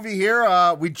Netflix movie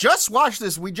here. We just watched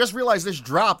this. We just realized this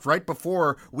dropped right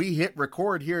before we hit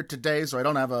record here today, so I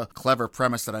don't have a clever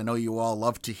premise that I know you all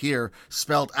love to hear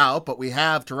spelled out, but we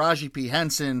have Taraji P.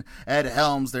 Henson, Ed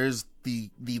Helms. There's the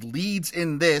leads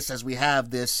in this, as we have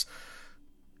this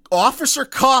Officer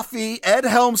Coffee, Ed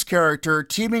Helms character,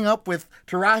 teaming up with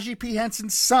Taraji P.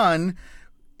 Henson's son,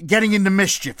 getting into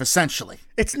mischief, essentially.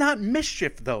 It's not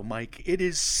mischief, though, Mike. It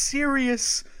is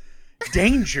serious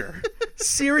danger.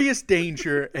 Serious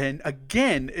danger. And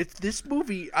again, it's this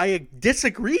movie, I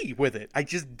disagree with it. I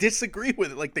just disagree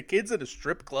with it. Like the kids at a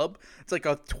strip club. It's like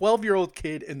a 12-year-old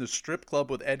kid in the strip club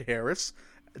with Ed Harris.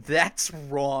 That's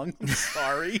wrong. I'm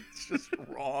sorry. It's just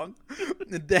wrong.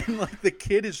 And then, like, the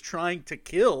kid is trying to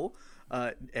kill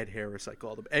Ed Harris, I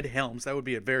called him. Ed Helms. That would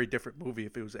be a very different movie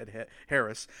if it was Ed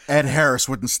Harris. Ed Harris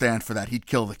wouldn't stand for that. He'd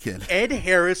kill the kid. Ed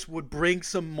Harris would bring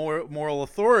some more moral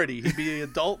authority. He'd be the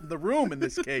adult in the room in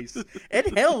this case.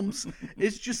 Ed Helms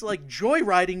is just like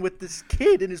joyriding with this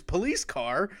kid in his police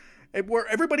car, where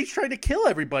everybody's trying to kill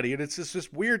everybody, and it's just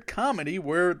this weird comedy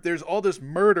where there's all this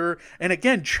murder and,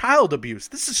 again, child abuse.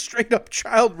 This is straight up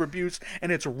child abuse,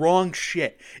 and it's wrong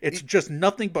shit. It's just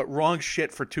nothing but wrong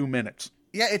shit for 2 minutes.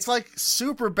 Yeah, it's like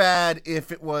super bad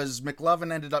if it was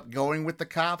McLovin ended up going with the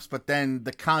cops, but then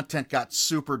the content got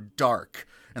super dark,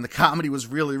 and the comedy was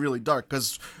really, really dark,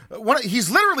 because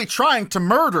he's literally trying to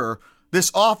murder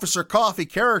this Officer Coffee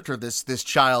character, this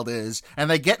child is, and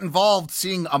they get involved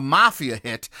seeing a mafia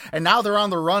hit, and now they're on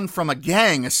the run from a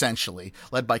gang, essentially,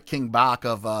 led by King Bach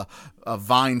of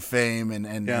Vine fame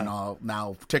and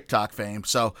now TikTok fame.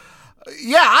 So,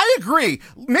 yeah, I agree.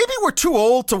 Maybe we're too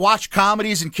old to watch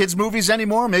comedies and kids' movies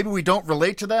anymore. Maybe we don't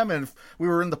relate to them, and if we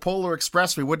were in the Polar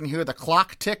Express, we wouldn't hear the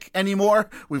clock tick anymore.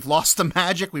 We've lost the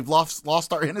magic. We've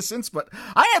lost our innocence, but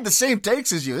I had the same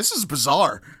takes as you. This is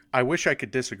bizarre. I wish I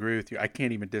could disagree with you. I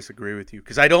can't even disagree with you,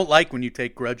 because I don't like when you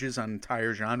take grudges on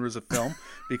entire genres of film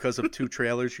because of 2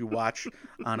 trailers you watch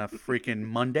on a freaking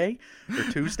Monday or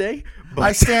Tuesday. But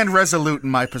I stand resolute in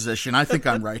my position. I think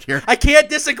I'm right here. I can't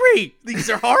disagree. These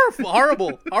are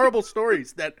horrible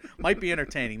stories that might be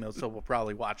entertaining, though, so we'll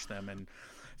probably watch them and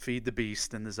feed the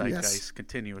beast and the zeitgeist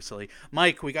continuously.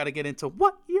 Mike, we got to get into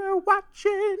what you're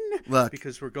watching. Look,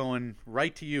 because we're going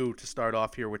right to you to start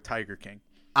off here with Tiger King.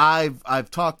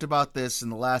 I've talked about this in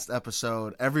the last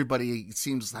episode. Everybody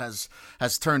seems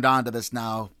has turned on to this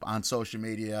now on social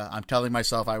media. I'm telling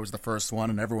myself I was the first one,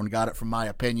 and everyone got it from my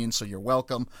opinion, so you're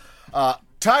welcome.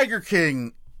 Tiger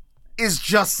King is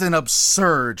just an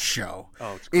absurd show.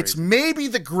 Oh, it's crazy. It's maybe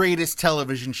the greatest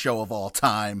television show of all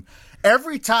time.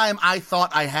 Every time I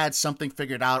thought I had something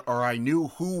figured out, or I knew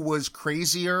who was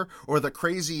crazier or the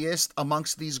craziest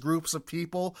amongst these groups of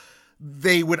people,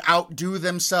 they would outdo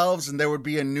themselves and there would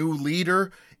be a new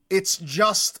leader. It's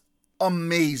just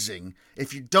amazing.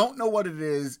 If you don't know what it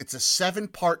is, it's a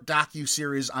 7-part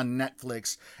docuseries on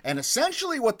Netflix. And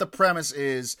essentially what the premise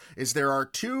is there are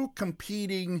 2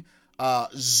 competing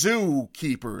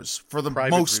zookeepers for the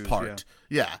Private most zoos, part.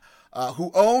 Yeah.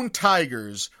 Who own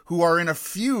tigers, who are in a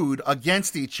feud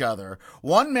against each other.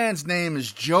 One man's name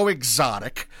is Joe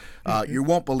Exotic. You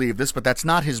won't believe this, but that's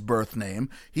not his birth name.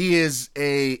 He is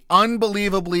a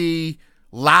unbelievably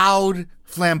loud,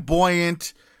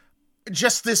 flamboyant,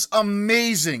 just this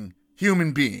amazing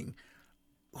human being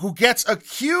who gets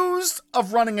accused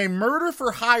of running a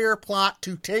murder-for-hire plot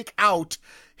to take out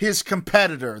his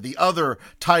competitor, the other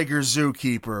tiger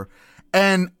zookeeper.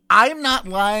 And I'm not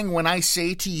lying when I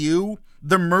say to you,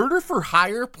 the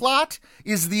murder-for-hire plot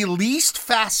is the least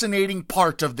fascinating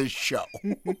part of this show.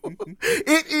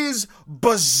 It is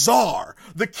bizarre.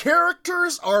 The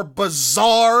characters are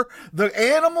bizarre. The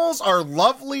animals are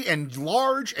lovely and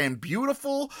large and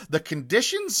beautiful. The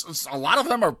conditions, a lot of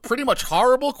them are pretty much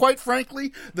horrible, quite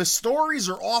frankly. The stories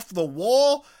are off the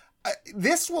wall.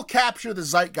 This will capture the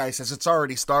zeitgeist as it's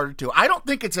already started to. I don't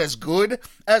think it's as good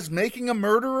as Making a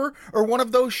Murderer or one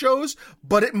of those shows,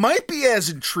 but it might be as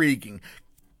intriguing.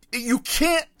 You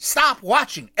can't stop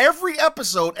watching. Every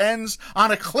episode ends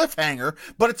on a cliffhanger,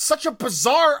 but it's such a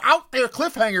bizarre, out there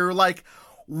cliffhanger. Like,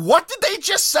 what did they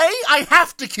just say? I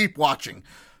have to keep watching.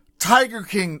 Tiger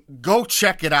King, go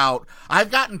check it out. I've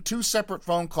gotten 2 separate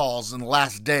phone calls in the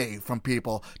last day from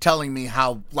people telling me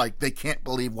how, like, they can't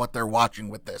believe what they're watching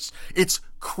with this. It's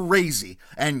crazy.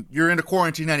 And you're in a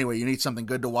quarantine anyway. You need something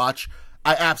good to watch.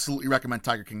 I absolutely recommend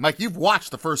Tiger King. Mike, you've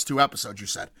watched the first 2 episodes, you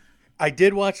said. I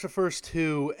did watch the first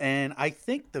 2, and I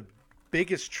think the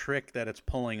biggest trick that it's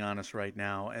pulling on us right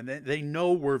now, and they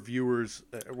know we're viewers,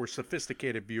 we're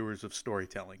sophisticated viewers of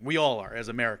storytelling. We all are, as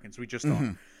Americans. We just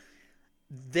are.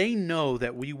 They know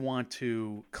that we want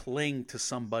to cling to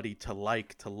somebody to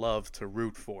like, to love, to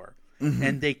root for.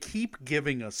 And they keep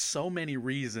giving us so many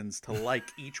reasons to like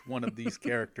each one of these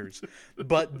characters.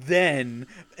 But then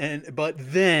they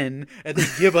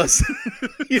give us,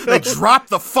 they drop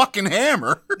the fucking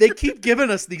hammer. They keep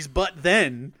giving us these but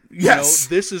then. Yes.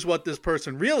 This is what this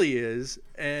person really is.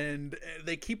 And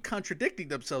they keep contradicting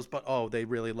themselves. But, they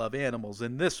really love animals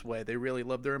in this way. They really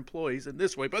love their employees in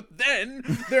this way. But then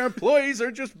their employees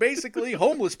are just basically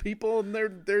homeless people. And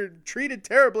they're treated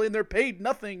terribly and they're paid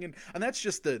nothing. And that's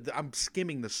just I'm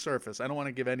skimming the surface. I don't want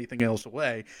to give anything else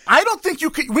away. I don't think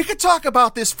we could talk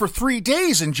about this for 3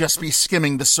 days and just be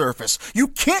skimming the surface. You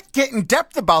can't get in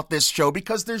depth about this show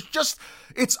because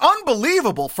it's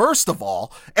unbelievable, first of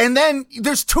all. And then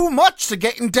there's too much to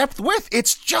get in depth with.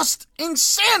 It's just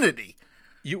insanity.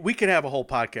 We could have a whole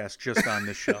podcast just on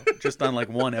this show, just on like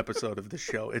one episode of this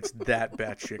show. It's that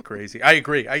batshit crazy. I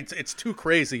agree. It's too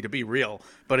crazy to be real,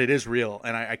 but it is real,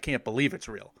 and I can't believe it's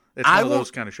real. It's one of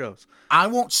those kind of shows. I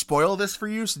won't spoil this for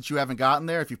you since you haven't gotten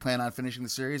there. If you plan on finishing the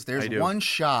series, there's one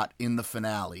shot in the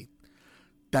finale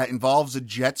that involves a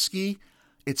jet ski.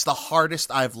 It's the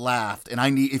hardest I've laughed, and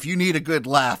if you need a good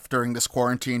laugh during this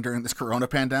quarantine, during this corona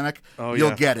pandemic,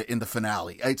 you'll get it in the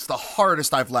finale. It's the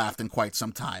hardest I've laughed in quite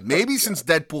some time. Maybe since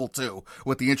Deadpool 2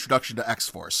 with the introduction to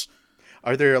X-Force.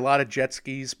 Are there a lot of jet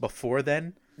skis before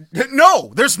then?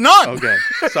 No, there's none. Okay,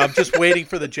 so I'm just waiting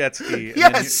for the jet ski. And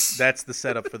yes. That's the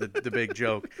setup for the big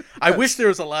joke. I wish there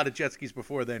was a lot of jet skis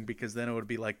before then, because then it would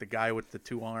be like the guy with the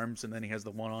 2 arms and then he has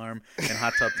the 1 arm and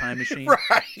Hot Tub Time Machine.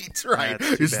 Right.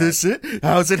 Is this it?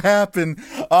 How's it happen?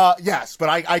 Yes, but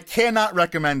I cannot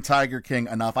recommend Tiger King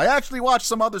enough. I actually watched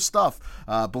some other stuff,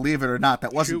 believe it or not,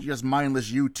 that wasn't just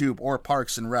mindless YouTube or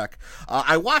Parks and Rec.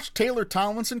 I watched Taylor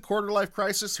Tomlinson, Quarter Life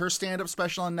Crisis, her stand-up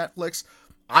special on Netflix.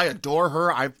 I adore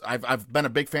her. I've been a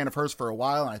big fan of hers for a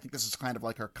while, and I think this is kind of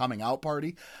like her coming out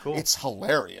party. Cool. It's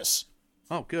hilarious.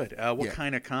 Oh, good. What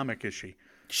kind of comic is she?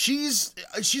 She's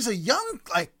a young,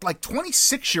 like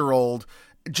 26-year-old,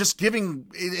 just giving,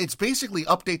 it's basically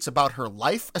updates about her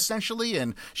life, essentially,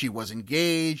 and she was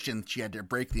engaged, and she had to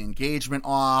break the engagement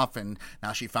off, and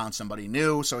now she found somebody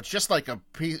new, so it's just like a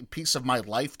piece of my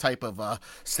life type of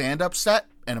stand-up set,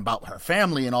 and about her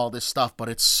family and all this stuff, but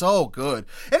it's so good.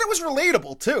 And it was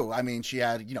relatable, too. I mean, she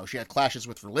had clashes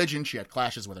with religion, she had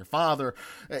clashes with her father.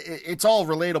 It's all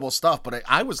relatable stuff, but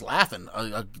I was laughing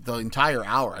the entire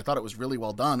hour. I thought it was really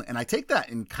well done, and I take that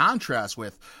in contrast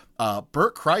with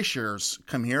Bert Kreischer's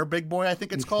Come Here, Big Boy, I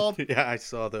think it's called. Yeah, I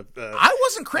saw the I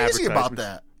wasn't crazy about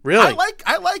that. Really?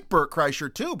 I like Bert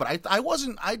Kreischer, too, but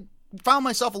I found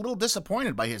myself a little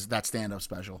disappointed by that stand-up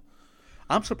special.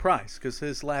 I'm surprised, because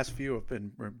his last few have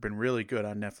been really good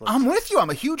on Netflix. I'm with you. I'm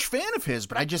a huge fan of his,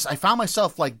 but I found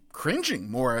myself like cringing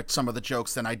more at some of the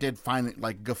jokes than I did find it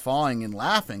like guffawing and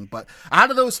laughing. But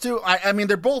out of those two, I mean,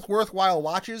 they're both worthwhile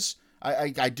watches.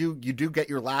 You do get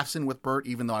your laughs in with Bert,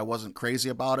 even though I wasn't crazy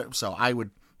about it. So I would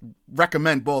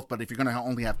recommend both. But if you're going to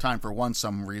only have time for one,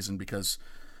 some reason, because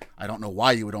I don't know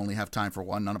why you would only have time for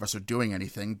one. None of us are doing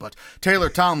anything. But Taylor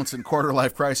Tomlinson, Quarter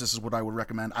Life Crisis is what I would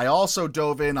recommend. I also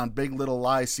dove in on Big Little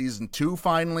Lies Season 2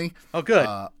 finally. Oh, good.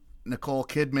 Nicole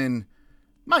Kidman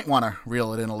might want to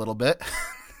reel it in a little bit.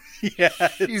 Yeah,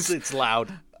 it's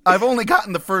loud. I've only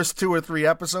gotten the first 2 or 3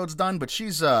 episodes done, but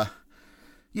she's loud.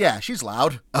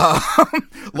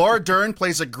 Laura Dern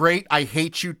plays a great I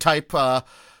hate you type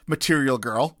material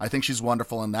girl. I think she's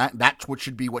wonderful in that. That's what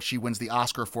should be what she wins the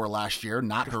Oscar for last year,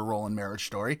 not her role in Marriage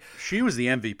Story. She was the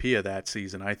MVP of that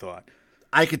season, I thought.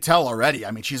 I could tell already.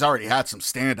 I mean, she's already had some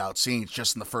standout scenes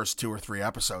just in the first 2 or 3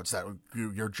 episodes that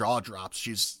your jaw drops.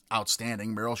 She's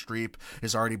outstanding. Meryl Streep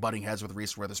is already butting heads with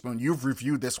Reese Witherspoon. You've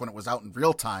reviewed this when it was out in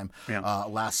real time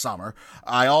last summer.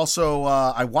 I also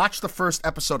I watched the first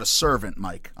episode of Servant,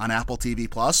 Mike, on Apple TV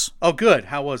Plus. Oh, good.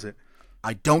 How was it?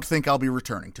 I don't think I'll be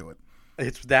returning to it.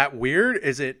 It's that weird?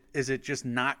 Is it just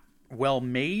not well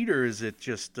made, or is it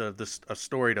just a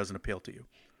story doesn't appeal to you?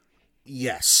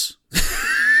 Yes.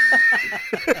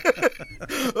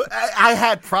 I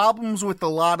had problems with a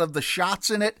lot of the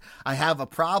shots in it. I have a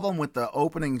problem with the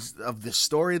openings of the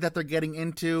story that they're getting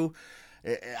into.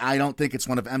 I don't think it's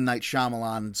one of M. Night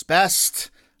Shyamalan's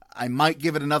best. I might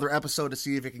give it another episode to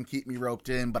see if it can keep me roped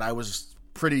in, but I was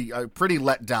pretty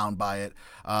let down by it.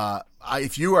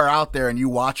 If you are out there and you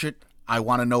watch it, I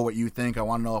want to know what you think. I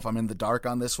want to know if I'm in the dark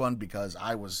on this one, because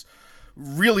I was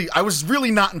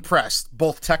really not impressed,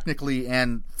 both technically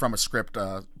and from a script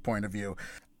point of view,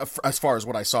 as far as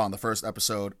what I saw in the first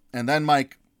episode. And then,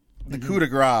 Mike, the coup de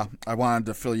grace, I wanted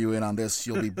to fill you in on this.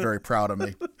 You'll be very proud of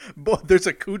me. There's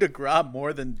a coup de grace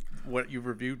more than what you've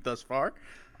reviewed thus far?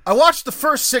 I watched the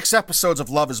first 6 episodes of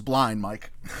Love is Blind,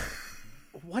 Mike.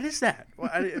 What is that?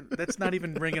 That's not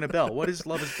even ringing a bell. What is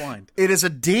Love is Blind? It is a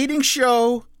dating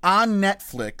show on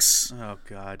Netflix. Oh,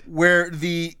 God. Where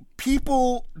the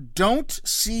people don't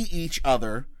see each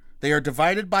other. They are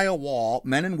divided by a wall,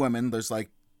 men and women. There's like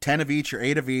 10 of each or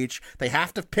 8 of each. They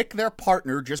have to pick their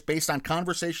partner just based on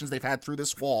conversations they've had through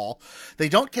this wall. They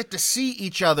don't get to see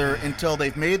each other until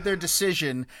they've made their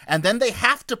decision, and then they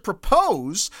have to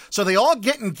propose, so they all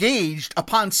get engaged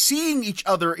upon seeing each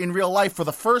other in real life for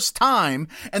the first time,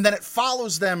 and then it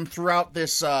follows them throughout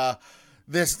this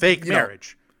fake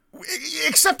marriage.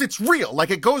 Except it's real. Like,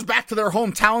 it goes back to their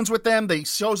hometowns with them. They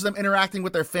shows them interacting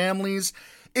with their families.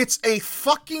 It's a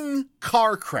fucking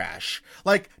car crash.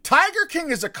 Like, Tiger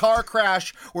King is a car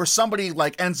crash where somebody,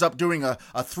 like, ends up doing a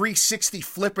 360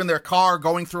 flip in their car,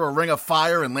 going through a ring of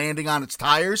fire and landing on its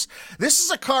tires. This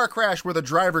is a car crash where the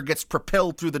driver gets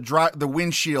propelled through the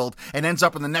windshield and ends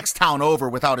up in the next town over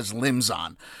without his limbs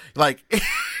on. Like,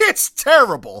 it's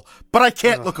terrible, but I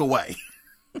can't look away.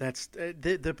 That's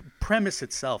the premise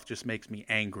itself just makes me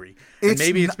angry. And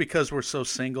maybe it's because we're so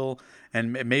single,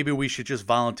 and maybe we should just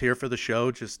volunteer for the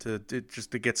show just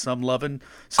to get some loving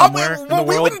somewhere in the world.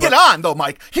 We wouldn't get on though,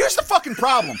 Mike. Here's the fucking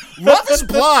problem: Love is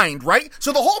Blind, right?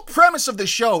 So the whole premise of the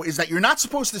show is that you're not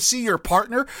supposed to see your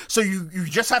partner, so you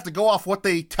just have to go off what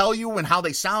they tell you and how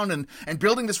they sound, and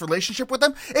building this relationship with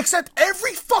them. Except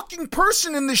every fucking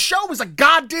person in the show is a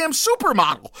goddamn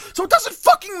supermodel, so it doesn't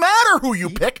fucking matter who you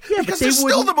pick because they're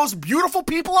still the most beautiful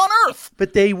people on earth.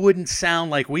 But they wouldn't sound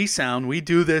like we sound. We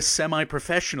do this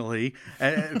semi-professionally,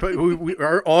 but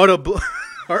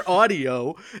our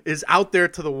audio is out there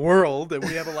to the world, and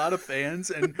we have a lot of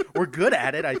fans, and we're good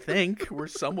at it, I think. We're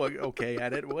somewhat okay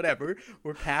at it, whatever.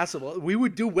 We're passable. We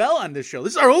would do well on this show.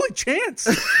 This is our only chance.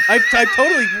 I've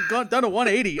totally done a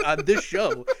 180 on this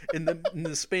show in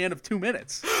the span of 2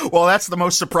 minutes. Well, that's the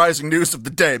most surprising news of the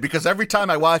day, because every time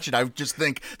I watch it, I just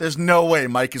think there's no way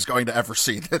Mike is going to ever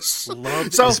see this. Love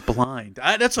is Blind.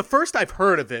 That's the first I've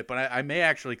heard of it, but I may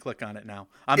actually click on it now.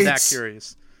 I'm that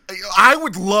curious. I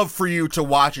would love for you to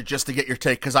watch it just to get your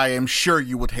take, because I am sure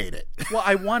you would hate it. Well,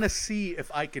 I want to see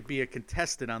if I could be a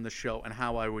contestant on the show and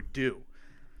how I would do.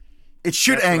 It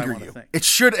should anger you. It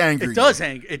should anger you. It does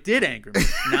anger. It did anger me.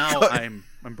 Now I'm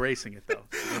embracing it, though.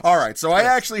 All right, so I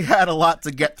actually had a lot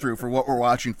to get through for what we're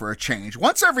watching for a change.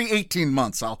 Once every 18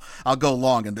 months, I'll go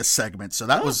long in this segment. So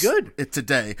that was good. It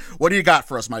today. What do you got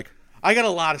for us, Mike? I got a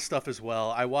lot of stuff as well.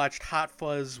 I watched Hot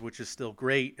Fuzz, which is still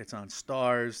great. It's on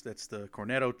Starz. That's the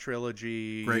Cornetto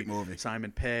trilogy. Great movie.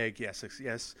 Simon Pegg. Yes.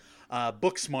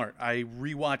 Booksmart. I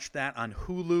rewatched that on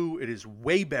Hulu. It is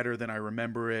way better than I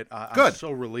remember it. Good. I'm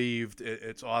so relieved.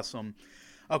 It's awesome.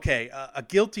 Okay, a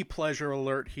guilty pleasure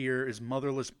alert here is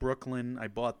Motherless Brooklyn. I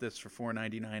bought this for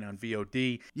 $4.99 on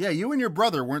VOD. Yeah, you and your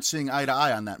brother weren't seeing eye to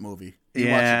eye on that movie. He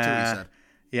watched it too, he said.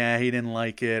 Yeah, he didn't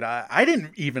like it. I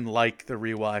didn't even like the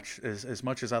rewatch as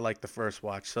much as I liked the first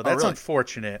watch, so that's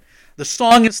unfortunate. The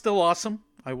song is still awesome.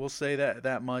 I will say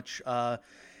that much.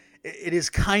 It is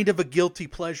kind of a guilty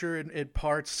pleasure in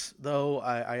parts, though.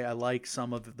 I like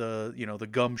some of the the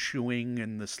gumshoeing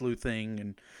and the sleuthing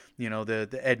and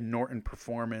the Ed Norton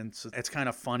performance. It's kind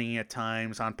of funny at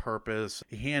times on purpose.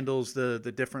 He handles the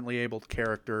differently abled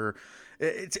character.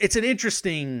 It's an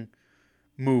interesting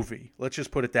movie. Let's just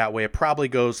put it that way. It probably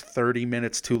goes 30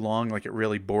 minutes too long. Like, it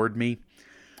really bored me.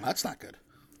 That's not good.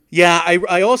 Yeah,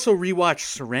 I also rewatched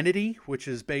Serenity, which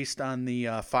is based on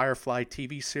the Firefly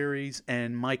TV series.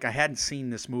 And Mike, I hadn't seen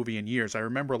this movie in years. I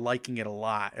remember liking it a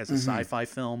lot as a sci-fi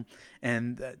film,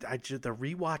 and the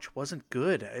rewatch wasn't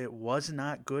good. It was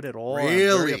not good at all.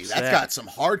 Really? That's got some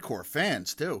hardcore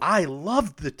fans too. I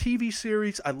loved the TV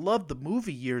series. I loved the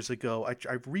movie years ago. I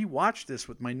rewatched this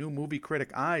with my new movie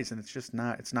critic eyes, and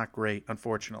it's not great,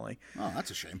 unfortunately. Oh,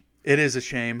 that's a shame. It is a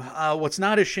shame. What's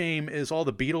not a shame is all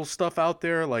the Beatles stuff out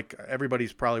there. Like,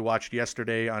 everybody's probably watched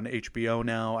Yesterday on HBO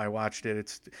now. I watched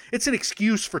it. It's an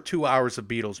excuse for 2 hours of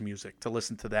Beatles music to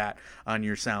listen to that on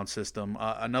your sound system.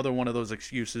 Another one of those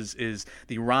excuses is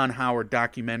the Ron Howard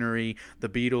documentary, The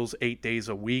Beatles 8 Days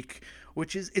a Week,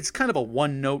 which it's kind of a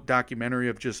one-note documentary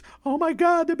of just, oh my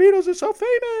God, the Beatles are so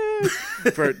famous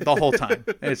for the whole time.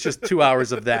 And it's just 2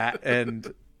 hours of that,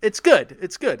 and it's good.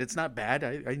 It's good. It's not bad.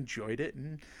 I enjoyed it,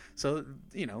 and so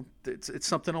it's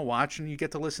something to watch, and you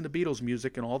get to listen to Beatles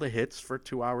music and all the hits for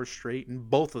 2 hours straight in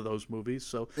both of those movies.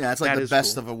 So yeah, it's like the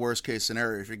best of a worst case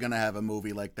scenario. If you're gonna have a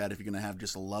movie like that, if you're gonna have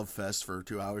just a love fest for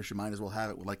 2 hours, you might as well have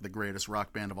it with like the greatest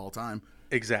rock band of all time.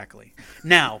 Exactly.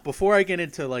 Now, before I get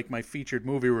into like my featured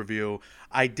movie review,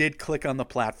 I did click on the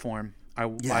platform.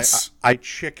 I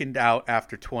chickened out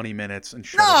after 20 minutes and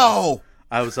shut it off.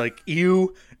 I was like,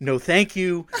 ew, no thank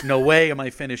you, no way am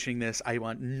I finishing this. I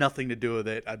want nothing to do with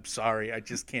it. I'm sorry, I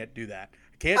just can't do that.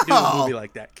 I can't do a movie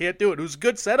like that. Can't do it. It was a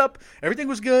good setup. Everything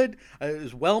was good. It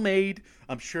was well made.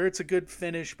 I'm sure it's a good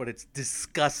finish, but it's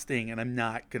disgusting, and I'm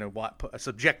not going to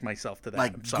subject myself to that.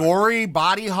 Like gory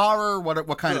body horror?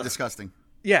 What kind of disgusting?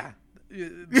 Yeah,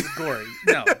 gory.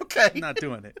 No, okay. I'm not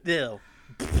doing it. Ew.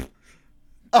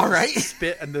 All right.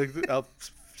 Spit and I'll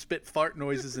spit fart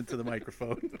noises into the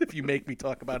microphone if you make me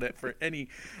talk about it for any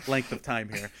length of time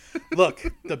here. Look,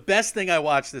 the best thing I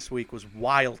watched this week was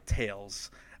Wild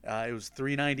Tales. It was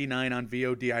 $3.99 on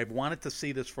VOD. I've wanted to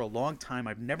see this for a long time.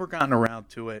 I've never gotten around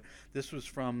to it. This was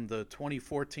from the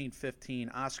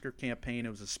 2014-15 Oscar campaign. It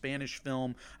was a Spanish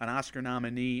film, an Oscar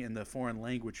nominee in the foreign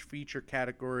language feature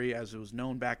category, as it was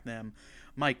known back then.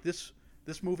 Mike, this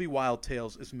movie, Wild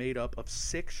Tales, is made up of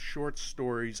 6 short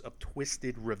stories of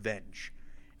twisted revenge.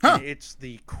 Huh. And it's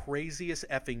the craziest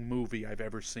effing movie I've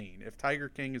ever seen. If Tiger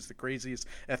King is the craziest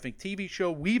effing TV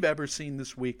show we've ever seen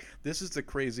this week, this is the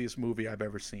craziest movie I've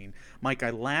ever seen. Mike, I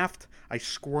laughed, I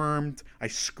squirmed, I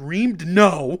screamed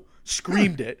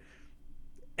it,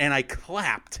 and I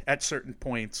clapped at certain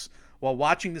points while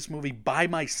watching this movie by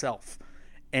myself.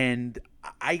 And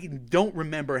I don't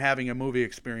remember having a movie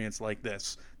experience like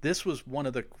this. This was one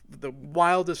of the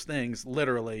wildest things,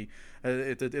 literally.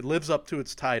 It lives up to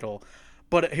its title.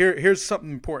 But here's something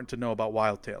important to know about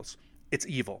Wild Tales. It's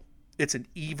evil. It's an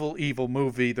evil, evil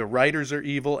movie. The writers are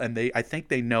evil, and I think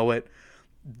they know it.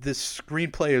 This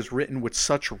screenplay is written with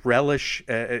such relish.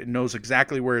 It knows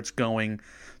exactly where it's going.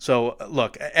 So,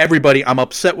 look, everybody, I'm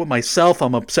upset with myself.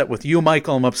 I'm upset with you,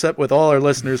 Michael. I'm upset with all our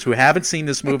listeners who haven't seen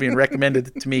this movie and recommended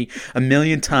it to me a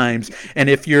million times. And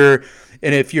if you're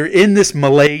in this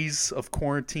malaise of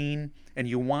quarantine and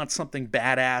you want something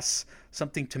badass,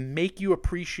 something to make you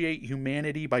appreciate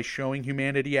humanity by showing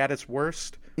humanity at its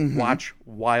worst, watch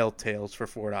Wild Tales for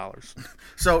 $4.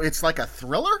 So it's like a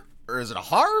thriller? Or is it a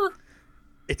horror?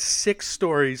 It's 6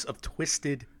 stories of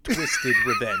twisted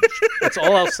revenge. That's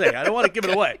all I'll say. I don't want to give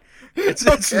it away.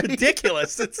 It's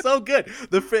ridiculous. It's so good.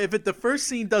 If the first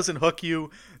scene doesn't hook you,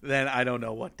 then I don't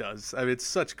know what does. I mean, it's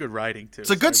such good writing, too. It's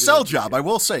a good sell job, I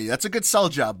will say. That's a good sell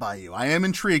job by you. I am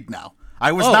intrigued now.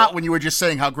 I was not when you were just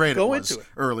saying how great it was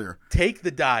earlier. Take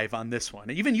the dive on this one.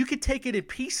 Even you could take it in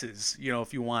pieces,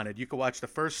 if you wanted. You could watch the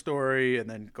first story and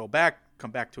then come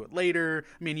back to it later.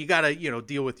 I mean, you got to,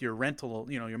 deal with your rental,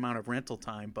 your amount of rental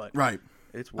time, but right.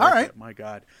 It's worth it. My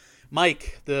God.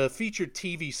 Mike, the featured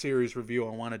TV series review I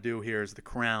want to do here is The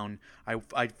Crown.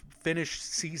 I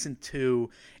finished season 2,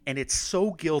 and it's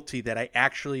so guilty that I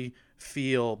actually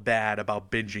feel bad about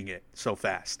binging it so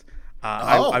fast.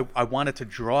 I wanted to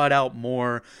draw it out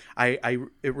more. It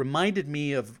reminded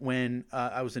me of when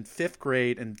I was in 5th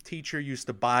grade and the teacher used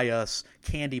to buy us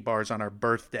candy bars on our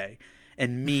birthday.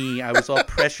 And I was all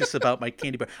precious about my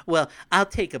candy bar. Well, I'll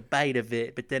take a bite of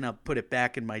it, but then I'll put it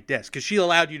back in my desk. Because she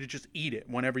allowed you to just eat it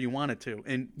whenever you wanted to.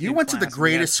 You went to the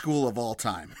greatest school of all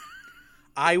time.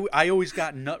 I always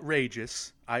got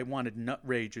Nutrageous. I wanted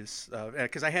Nutrageous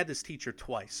because I had this teacher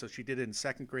twice. So she did it in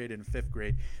 2nd grade and 5th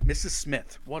grade. Mrs.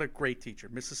 Smith, what a great teacher.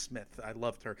 Mrs. Smith, I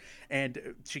loved her.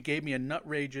 And she gave me a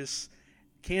Nutrageous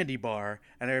candy bar,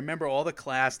 and I remember all the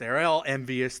class, they're all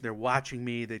envious, they're watching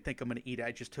me, they think I'm going to eat it.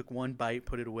 I just took one bite,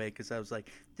 put it away, because I was like,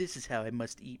 this is how I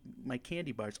must eat my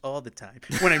candy bars all the time.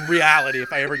 When in reality,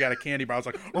 if I ever got a candy bar, I was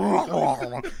like,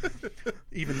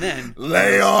 even then,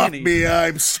 lay off me,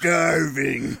 I'm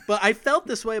starving. But I felt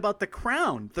this way about The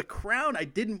Crown. The Crown, I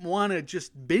didn't want to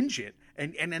just binge it,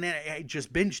 and then I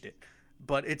just binged it.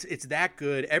 But it's that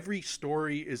good. Every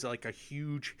story is like a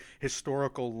huge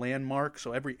historical landmark.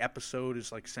 So every episode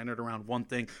is like centered around one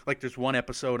thing. Like there's one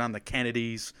episode on the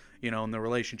Kennedys, and the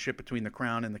relationship between the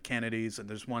Crown and the Kennedys. And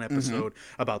there's one episode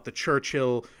about the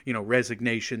Churchill,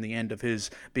 resignation, the end of his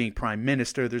being prime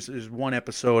minister. There's one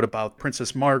episode about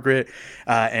Princess Margaret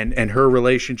and her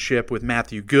relationship with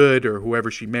Matthew Good or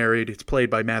whoever she married. It's played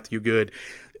by Matthew Good.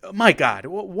 My God,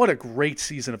 what a great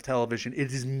season of television.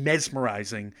 It is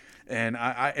mesmerizing. And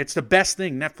it's the best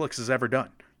thing Netflix has ever done.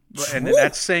 And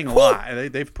that's saying a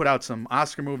lot. They've put out some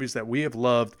Oscar movies that we have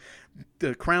loved.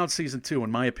 The Crown Season 2,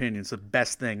 in my opinion, is the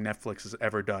best thing Netflix has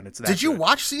ever done. It's that Did you good.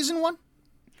 watch Season 1?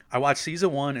 I watched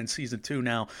Season 1 and Season 2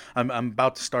 now. I'm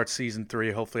about to start Season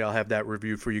 3. Hopefully I'll have that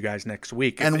review for you guys next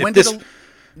week. And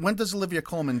when does Olivia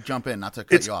Colman jump in? Not to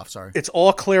cut you off, sorry. It's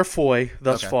all Claire Foy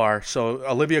thus far. So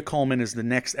Olivia Colman is the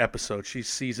next episode. She's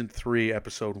Season 3,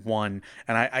 Episode 1.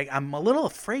 And I'm a little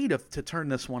afraid to turn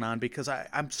this one on because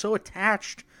I'm so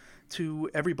attached to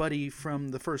everybody from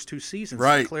the first 2 seasons.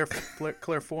 Right.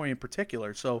 Claire Foy in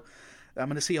particular. So I'm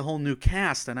going to see a whole new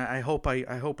cast, and I hope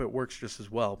it works just as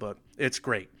well. But it's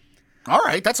great. All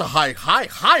right. That's a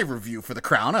high review for The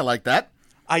Crown. I like that.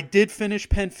 I did finish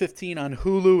Pen 15 on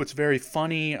Hulu. It's very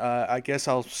funny. I guess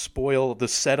I'll spoil the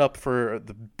setup for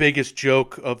the biggest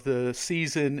joke of the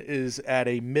season is at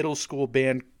a middle school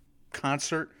band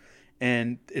concert,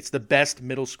 and it's the best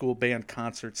middle school band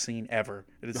concert scene ever.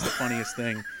 It is the funniest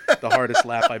thing, the hardest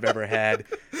laugh I've ever had,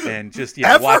 and just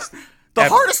ever? The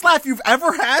hardest laugh you've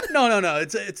ever had? No.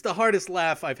 It's the hardest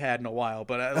laugh I've had in a while,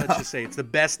 but let's just say it's the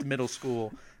best middle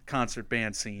school concert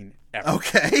band scene ever.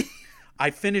 Okay. I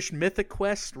finished Mythic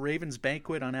Quest, Raven's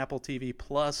Banquet on Apple TV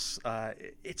Plus.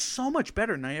 It's so much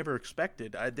better than I ever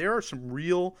expected. There are some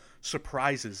real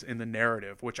surprises in the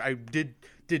narrative, which I did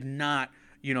not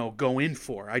go in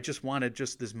for. I just wanted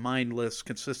just this mindless,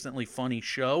 consistently funny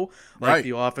show like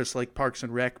The Office, like Parks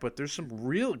and Rec, but there's some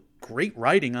real great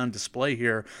writing on display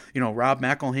here. Rob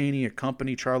McElhaney, a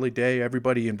company, Charlie Day,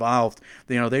 everybody involved.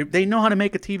 They know how to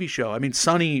make a TV show. I mean,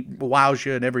 Sonny wows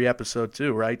you in every episode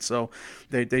too, right? So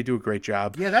they do a great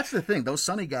job. Yeah, that's the thing. Those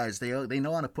Sonny guys, they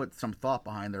know how to put some thought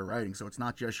behind their writing, so it's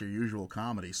not just your usual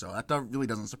comedy. So that really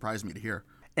doesn't surprise me to hear.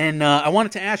 And I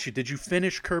wanted to ask you, did you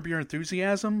finish Curb Your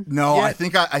Enthusiasm? No, yet?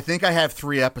 I think I have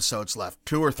 3 episodes left,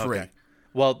 2 or 3. Okay.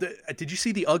 Well, did you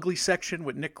see the ugly section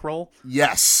with Nick Kroll?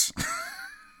 Yes.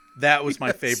 That was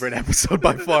my favorite episode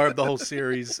by far of the whole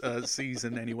series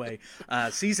season anyway.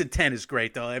 Season 10 is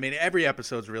great, though. I mean, every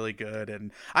episode's really good.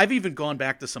 And I've even gone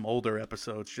back to some older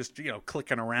episodes, just,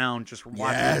 clicking around, just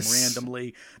watching them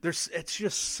randomly. It's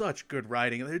just such good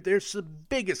writing. There's the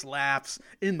biggest laughs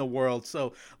in the world.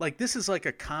 So, this is like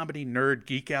a comedy nerd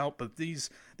geek out, but these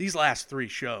last 3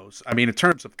 shows, I mean, in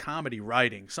terms of comedy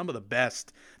writing, some of the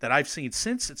best that I've seen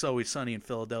since It's Always Sunny in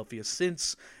Philadelphia,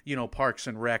 since, Parks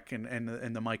and Rec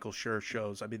and the Michael Schur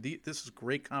shows. I mean, this is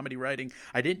great comedy writing.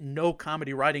 I didn't know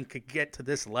comedy writing could get to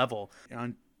this level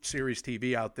on series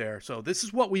TV out there. So this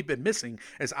is what we've been missing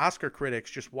as Oscar critics,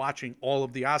 just watching all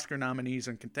of the Oscar nominees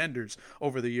and contenders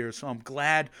over the years. So I'm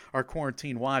glad our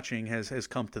quarantine watching has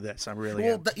come to this. I really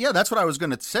am. Yeah, that's what I was going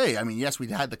to say. I mean, yes, we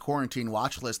had the quarantine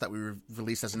watch list that we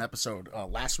released as an episode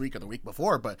last week or the week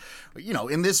before, but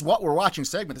in this What We're Watching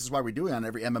segment, this is why we do it on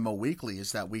every MMO Weekly,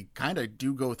 is that we kind of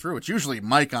do go through. It's usually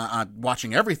Mike on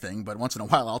watching everything, but once in a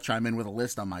while I'll chime in with a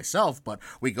list on myself, but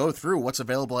we go through what's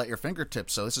available at your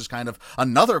fingertips. So this is kind of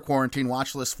another quarantine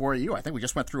watch list for you. I think we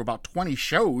just went through about 20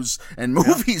 shows and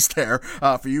movies there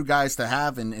for you guys to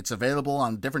have, and it's available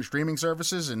on different streaming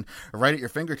services and right at your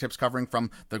fingertips, covering from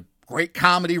the great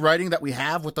comedy writing that we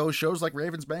have with those shows like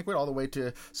Raven's Banquet all the way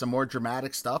to some more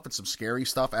dramatic stuff and some scary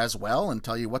stuff as well, and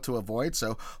tell you what to avoid.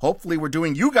 So hopefully we're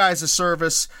doing you guys a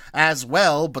service as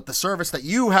well, but the service that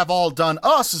you have all done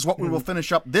us is what we will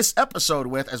finish up this episode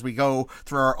with as we go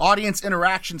through our audience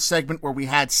interaction segment, where we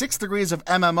had 6 degrees of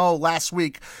MMO last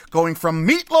week, going from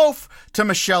Meatloaf to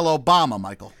Michelle Obama,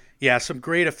 Michael. Yeah, some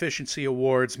great efficiency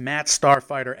awards. Matt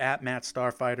Starfighter at Matt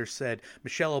Starfighter said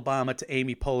Michelle Obama to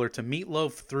Amy Poehler to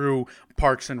Meatloaf through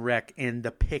Parks and Rec in The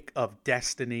Pick of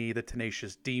Destiny, the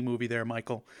Tenacious D movie there,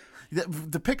 Michael.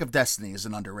 The Pick of Destiny is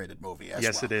an underrated movie as well.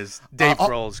 Yes, it is. Dave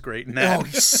Grohl is great in that. Oh,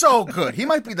 he's so good. He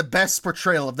might be the best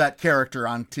portrayal of that character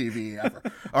on TV ever,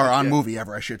 or on movie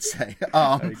ever, I should say.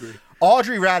 I agree.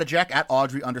 Audrey Radijek at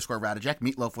Audrey_Radijek.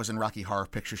 Meatloaf was in Rocky Horror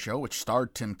Picture Show, which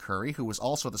starred Tim Curry, who was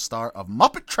also the star of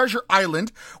Muppet Treasure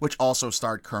Island, which also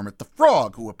starred Kermit the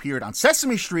Frog, who appeared on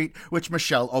Sesame Street, which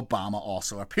Michelle Obama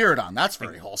also appeared on. That's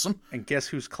very wholesome. And guess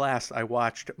whose class I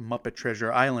watched Muppet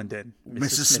Treasure Island in?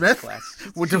 Mrs. Smith? Class.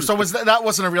 So that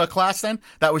wasn't a real class then?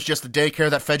 That was just a daycare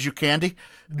that fed you candy?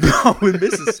 No,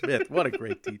 Mrs. Smith. What a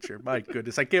great teacher. My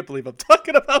goodness. I can't believe I'm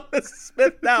talking about Mrs.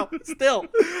 Smith now. Still.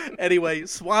 Anyway,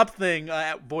 Swamp Thing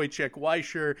at Wojciech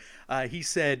Weischer. He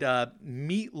said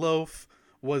Meatloaf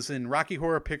was in Rocky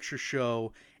Horror Picture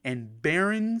Show, and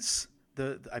Barron's,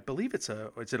 I believe is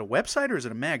it a website or is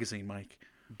it a magazine, Mike?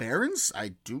 Barron's?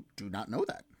 I do not know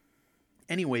that.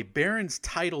 Anyway, Barron's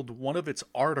titled one of its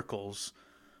articles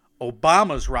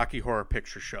Obama's Rocky Horror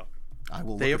Picture Show. I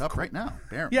will look it up right now.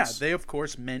 Barron's. Yeah, they of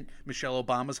course meant Michelle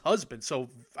Obama's husband. So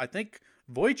I think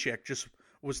Wojciech just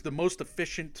was the most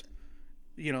efficient,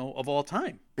 of all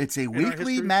time. It's a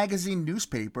weekly magazine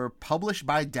newspaper published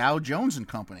by Dow Jones and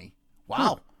Company.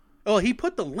 Wow. Oh, he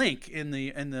put the link in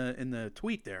the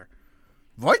tweet there.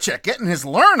 Wojciech getting his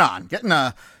learn on,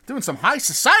 doing some high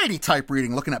society type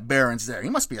reading, looking at Barron's there. He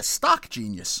must be a stock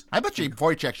genius. I bet you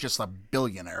Wojciech's just a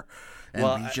billionaire,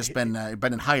 and he's just been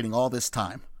in hiding all this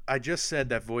time. I just said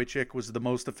that Wojciech was the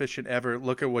most efficient ever.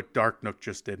 Look at what Dark Nook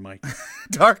just did, Mike.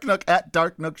 Dark Nook at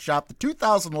Dark Nook Shop. The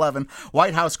 2011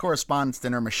 White House Correspondents'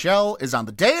 Dinner. Michelle is on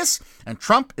the dais, and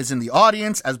Trump is in the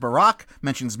audience as Barack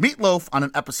mentions Meatloaf on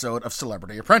an episode of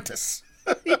Celebrity Apprentice.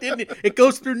 He didn't. It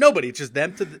goes through nobody. It's just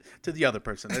them to the other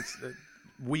person. It's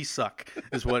we suck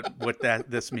is what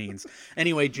this means.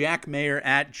 Anyway, Jack Mayer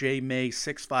at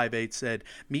JMay658 said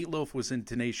Meatloaf was in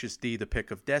Tenacious D, The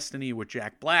Pick of Destiny, with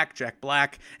Jack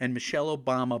Black, and Michelle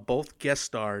Obama both guest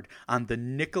starred on the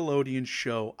Nickelodeon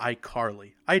show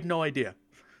iCarly. I had no idea.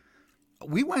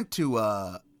 We went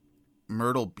to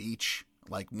Myrtle Beach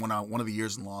one of the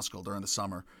years in law school during the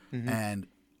summer, and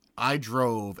I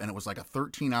drove, and it was like a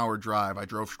 13-hour drive. I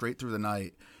drove straight through the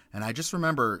night. And I just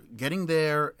remember getting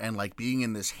there and like being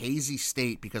in this hazy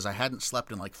state because I hadn't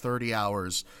slept in like 30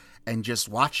 hours and just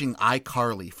watching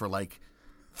iCarly for like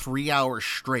 3 hours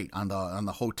straight on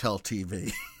the hotel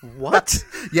TV. What?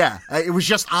 Yeah, it was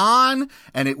just on,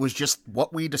 and it was just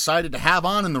what we decided to have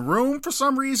on in the room for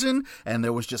some reason, and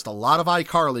there was just a lot of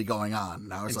iCarly going on.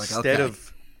 And I was like, okay.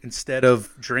 Instead of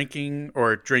drinking,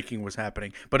 or drinking was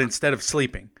happening, but instead of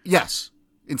sleeping. Yes,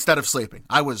 instead of sleeping.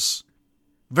 I was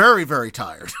very, very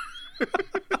tired.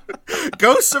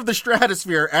 Ghosts of the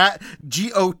Stratosphere at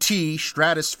GOT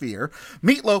Stratosphere.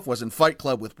 Meatloaf was in Fight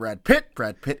Club with Brad Pitt.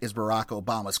 Brad Pitt is Barack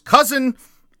Obama's cousin.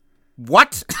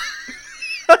 What?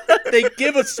 They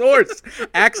give a source.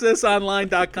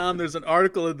 AccessOnline.com. There's an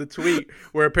article in the tweet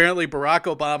where apparently Barack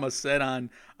Obama said on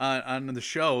the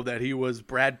show that he was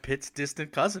Brad Pitt's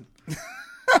distant cousin.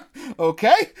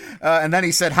 Okay. And then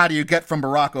he said, how do you get from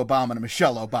Barack Obama to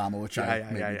Michelle Obama, which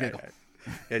made me giggle.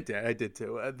 I did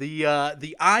too.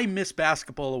 The I Miss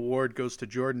Basketball Award goes to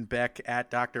Jordan Beck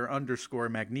at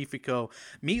Dr._Magnifico.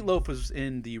 Meatloaf was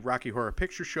in the Rocky Horror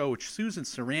Picture Show, which Susan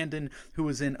Sarandon, who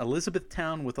was in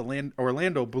Elizabethtown with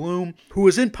Orlando Bloom, who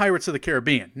was in Pirates of the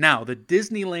Caribbean. Now, the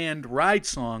Disneyland ride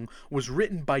song was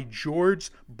written by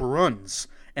George Bruns,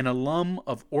 an alum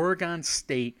of Oregon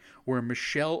State, where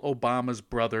Michelle Obama's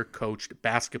brother coached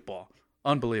basketball.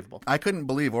 Unbelievable. I couldn't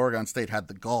believe Oregon State had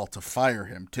the gall to fire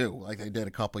him, too, like they did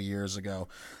a couple years ago.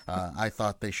 I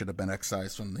thought they should have been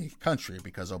excised from the country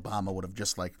because Obama would have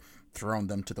just, like, thrown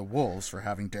them to the wolves for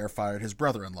having dare fired his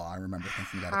brother-in-law. I remember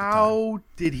thinking that at the time. How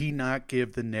did he not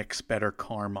give the Knicks better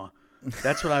karma?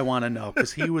 That's what I want to know,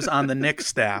 because he was on the Knicks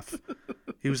staff.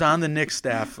 He was on the Knicks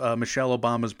staff, Michelle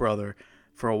Obama's brother,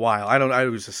 for a while. I don't know if he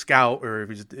was a scout or if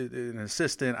he was an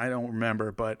assistant. I don't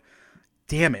remember, but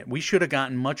damn it, we should have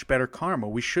gotten much better karma.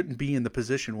 We shouldn't be in the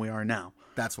position we are now.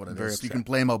 That's what it is. Upset. You can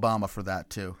blame Obama for that,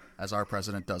 too, as our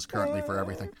president does currently for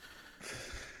everything.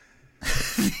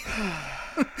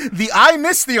 The I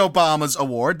Miss the Obamas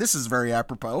Award. This is very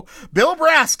apropos. Bill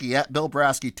Brasky at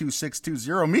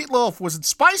BillBrasky2620. Meatloaf was in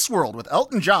Spice World with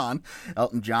Elton John.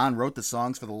 Elton John wrote the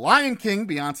songs for The Lion King.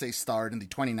 Beyonce starred in the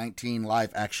 2019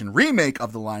 live-action remake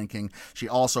of The Lion King. She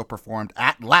also performed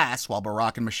At Last while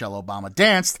Barack and Michelle Obama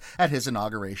danced at his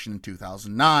inauguration in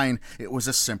 2009. It was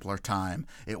a simpler time.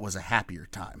 It was a happier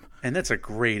time. And that's a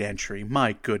great entry.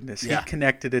 My goodness. Yeah. He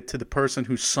connected it to the person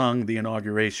who sung the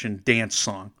inauguration dance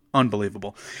song.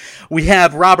 Unbelievable. We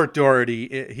have Robert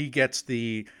Doherty. He gets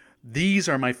the These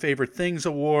Are My Favorite Things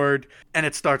Award. And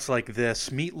it starts like this.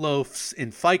 Meatloaf's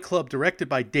in Fight Club, directed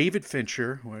by David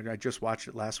Fincher. I just watched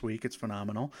it last week. It's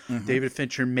phenomenal. Mm-hmm. David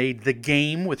Fincher made The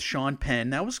Game with Sean Penn.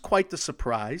 That was quite the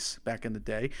surprise back in the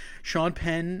day. Sean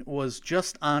Penn was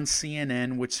just on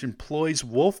CNN, which employs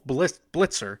Wolf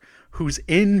Blitzer, who's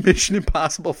in Mission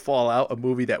Impossible Fallout, a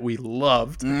movie that we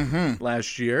loved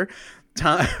last year.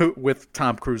 With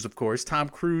Tom Cruise, of course. Tom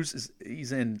Cruise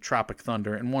he's in Tropic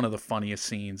Thunder, and one of the funniest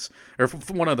scenes, or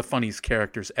one of the funniest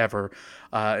characters ever.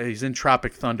 He's in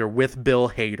Tropic Thunder with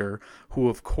Bill Hader, who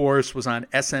of course was on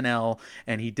SNL,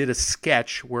 and he did a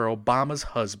sketch where Obama's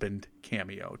husband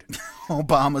cameoed.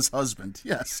 Obama's husband,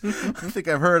 yes. I think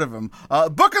I've heard of him.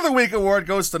 Book of the Week award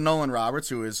goes to Nolan Roberts,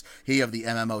 who is he of the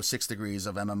MMO 6 Degrees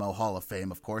of MMO Hall of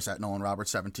Fame, of course, at Nolan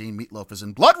Roberts 17. Meatloaf is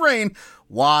in Blood Rain.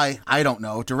 Why? I don't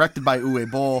know. Directed by Uwe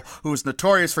Boll, who is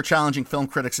notorious for challenging film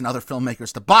critics and other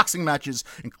filmmakers to boxing matches,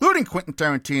 including Quentin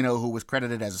Tarantino, who was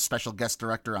credited as a special guest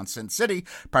director on Sin City,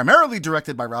 primarily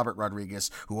directed by Robert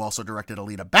Rodriguez, who also directed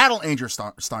Alita Battle Angel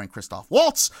starring Christoph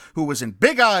Waltz, who was in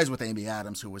Big Eyes with Amy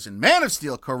Adams, who was in Man of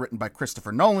Steel, co-written by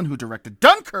Christopher Nolan, who directed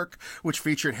Dunkirk, which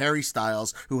featured Harry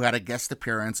Styles, who had a guest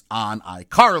appearance on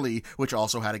iCarly, which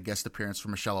also had a guest appearance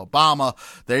from Michelle Obama.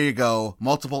 There you go.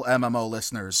 Multiple MMO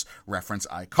listeners reference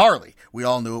iCarly. We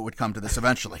all knew it would come to this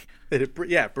eventually.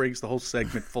 It brings the whole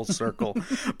segment full circle.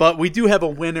 But we do have a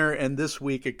winner, and this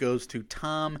week it goes to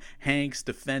Tom Hanks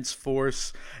Defense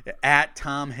Force, at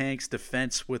Tom Hanks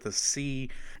Defense with a C.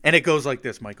 And it goes like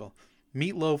this, Michael.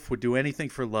 Meatloaf would do anything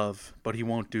for love, but he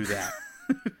won't do that.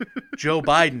 Joe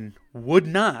Biden would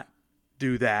not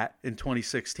do that in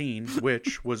 2016,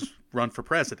 which was run for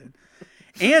president.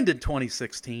 And in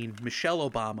 2016, Michelle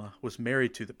Obama was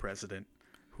married to the president,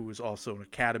 who is also an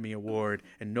Academy Award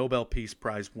and Nobel Peace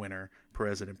Prize winner,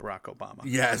 President Barack Obama.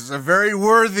 Yes, a very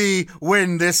worthy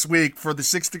win this week for the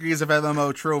 6 Degrees of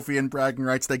MMO trophy and bragging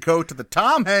rights. They go to the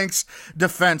Tom Hanks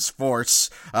Defense Force.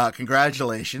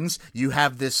 Congratulations. You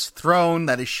have this throne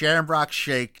that is shamrock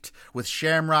shaped with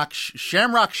shamrock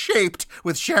shaped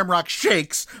with shamrock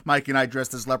shakes. Mike and I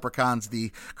dressed as leprechauns.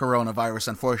 The coronavirus,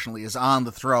 unfortunately, is on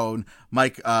the throne.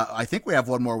 Mike, I think we have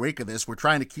one more week of this. We're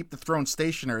trying to keep the throne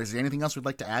stationary. Is there anything else we'd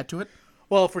like to add to it?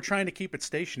 Well, if we're trying to keep it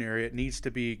stationary, it needs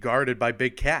to be guarded by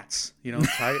big cats.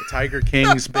 Tiger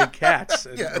King's big cats.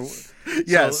 Yes. So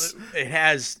Yes. it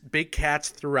has big cats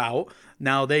throughout.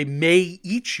 Now, they may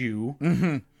eat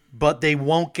you, but they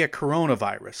won't get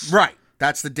coronavirus. Right.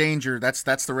 That's the danger. That's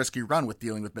the risk you run with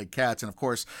dealing with big cats. And, of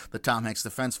course, the Tom Hanks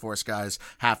Defense Force guys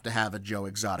have to have a Joe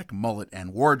Exotic mullet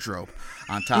and wardrobe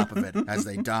on top of it as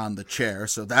they don the chair.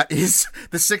 So that is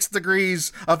the 6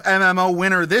 Degrees of MMO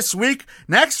winner this week.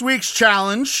 Next week's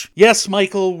challenge. Yes,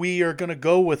 Michael, we are going to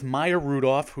go with Maya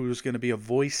Rudolph, who's going to be a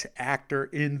voice actor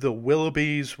in The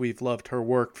Willoughbys. We've loved her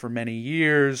work for many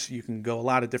years. You can go a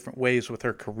lot of different ways with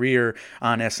her career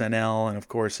on SNL and, of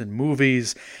course, in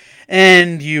movies.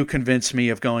 And you convinced me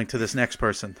of going to this next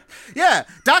person. Yeah,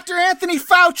 Dr. Anthony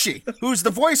Fauci, who's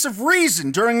the voice of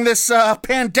reason during this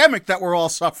pandemic that we're all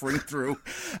suffering through.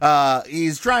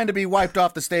 He's trying to be wiped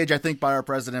off the stage, I think, by our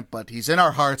president, but he's in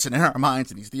our hearts and in our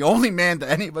minds, and he's the only man that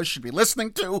any of us should be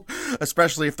listening to,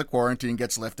 especially if the quarantine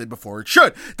gets lifted before it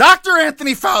should. Dr.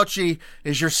 Anthony Fauci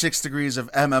is your 6 Degrees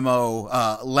of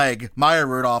MMO leg. Maya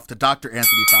Rudolph to Dr.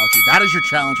 Anthony Fauci. That is your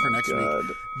challenge for next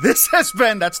week. This has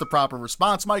been, that's the proper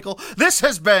response, Michael. This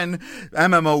has been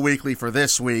MMO Weekly for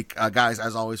this week. Guys,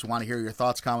 as always, we want to hear your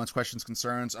thoughts, comments, questions,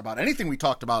 concerns about anything we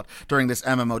talked about during this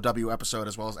MMOW episode,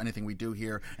 as well as anything we do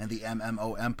here in the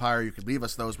MMO Empire. You could leave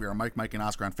us those. We are Mike, Mike, and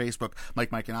Oscar on Facebook,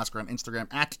 Mike, Mike, and Oscar on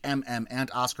Instagram, at MM and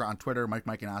Oscar on Twitter, Mike,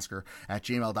 Mike, and Oscar at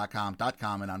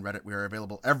gmail.com, and on Reddit. We are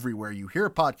available everywhere you hear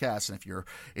podcasts, and if you're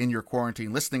in your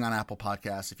quarantine listening on Apple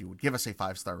Podcasts, if you would give us a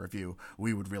 5-star review,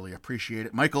 we would really appreciate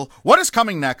it. Michael, what is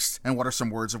coming next, and what are some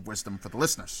words of wisdom for the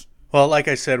listeners? Well, like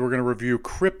I said, we're going to review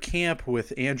Crip Camp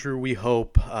with Andrew We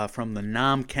Hope from the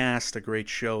Nomcast, a great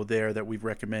show there that we've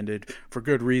recommended for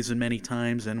good reason many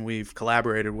times, and we've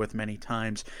collaborated with many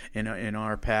times in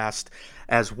our past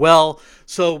as well.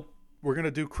 So we're going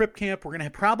to do Crip Camp. We're going to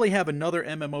probably have another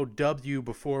MMOW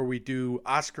before we do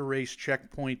Oscar Race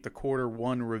Checkpoint, the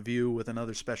Q1 review with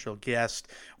another special guest,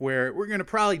 where we're going to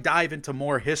probably dive into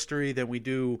more history than we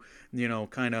do,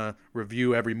 kind of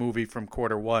review every movie from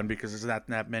Q1 because there's not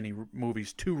that many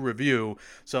movies to review.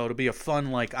 So it'll be a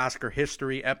fun, Oscar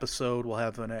history episode. We'll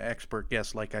have an expert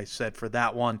guest, like I said, for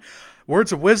that one.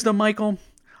 Words of wisdom, Michael?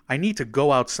 I need to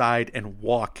go outside and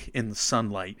walk in the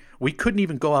sunlight. We couldn't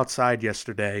even go outside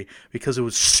yesterday because it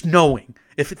was snowing.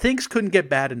 If things couldn't get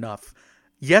bad enough,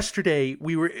 yesterday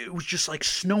it was just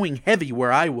snowing heavy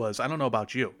where I was. I don't know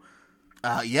about you.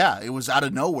 Yeah, it was out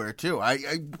of nowhere too.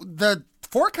 The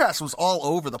forecast was all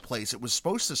over the place. It was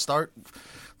supposed to start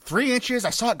 3 inches.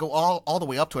 I saw it go all the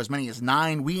way up to as many as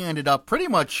 9. We ended up pretty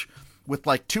much with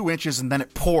 2 inches, and then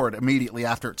it poured immediately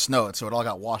after it snowed. So it all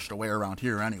got washed away around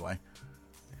here anyway.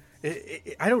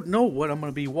 I don't know what I'm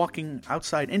going to be walking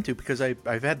outside into because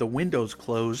I've had the windows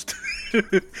closed.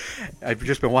 I've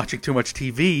just been watching too much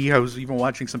TV. I was even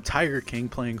watching some Tiger King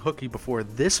playing hooky before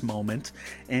this moment,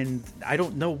 and I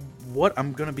don't know what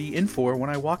I'm going to be in for when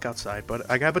I walk outside. But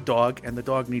I have a dog, and the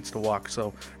dog needs to walk,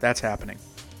 so that's happening.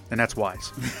 And that's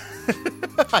wise.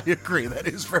 I agree. That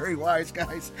is very wise,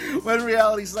 guys. When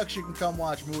reality sucks, you can come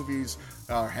watch movies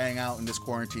or hang out in this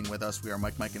quarantine with us. We are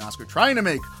Mike, Mike, and Oscar trying to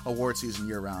make award season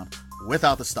year-round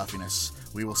without the stuffiness.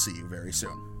 We will see you very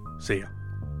soon. See ya.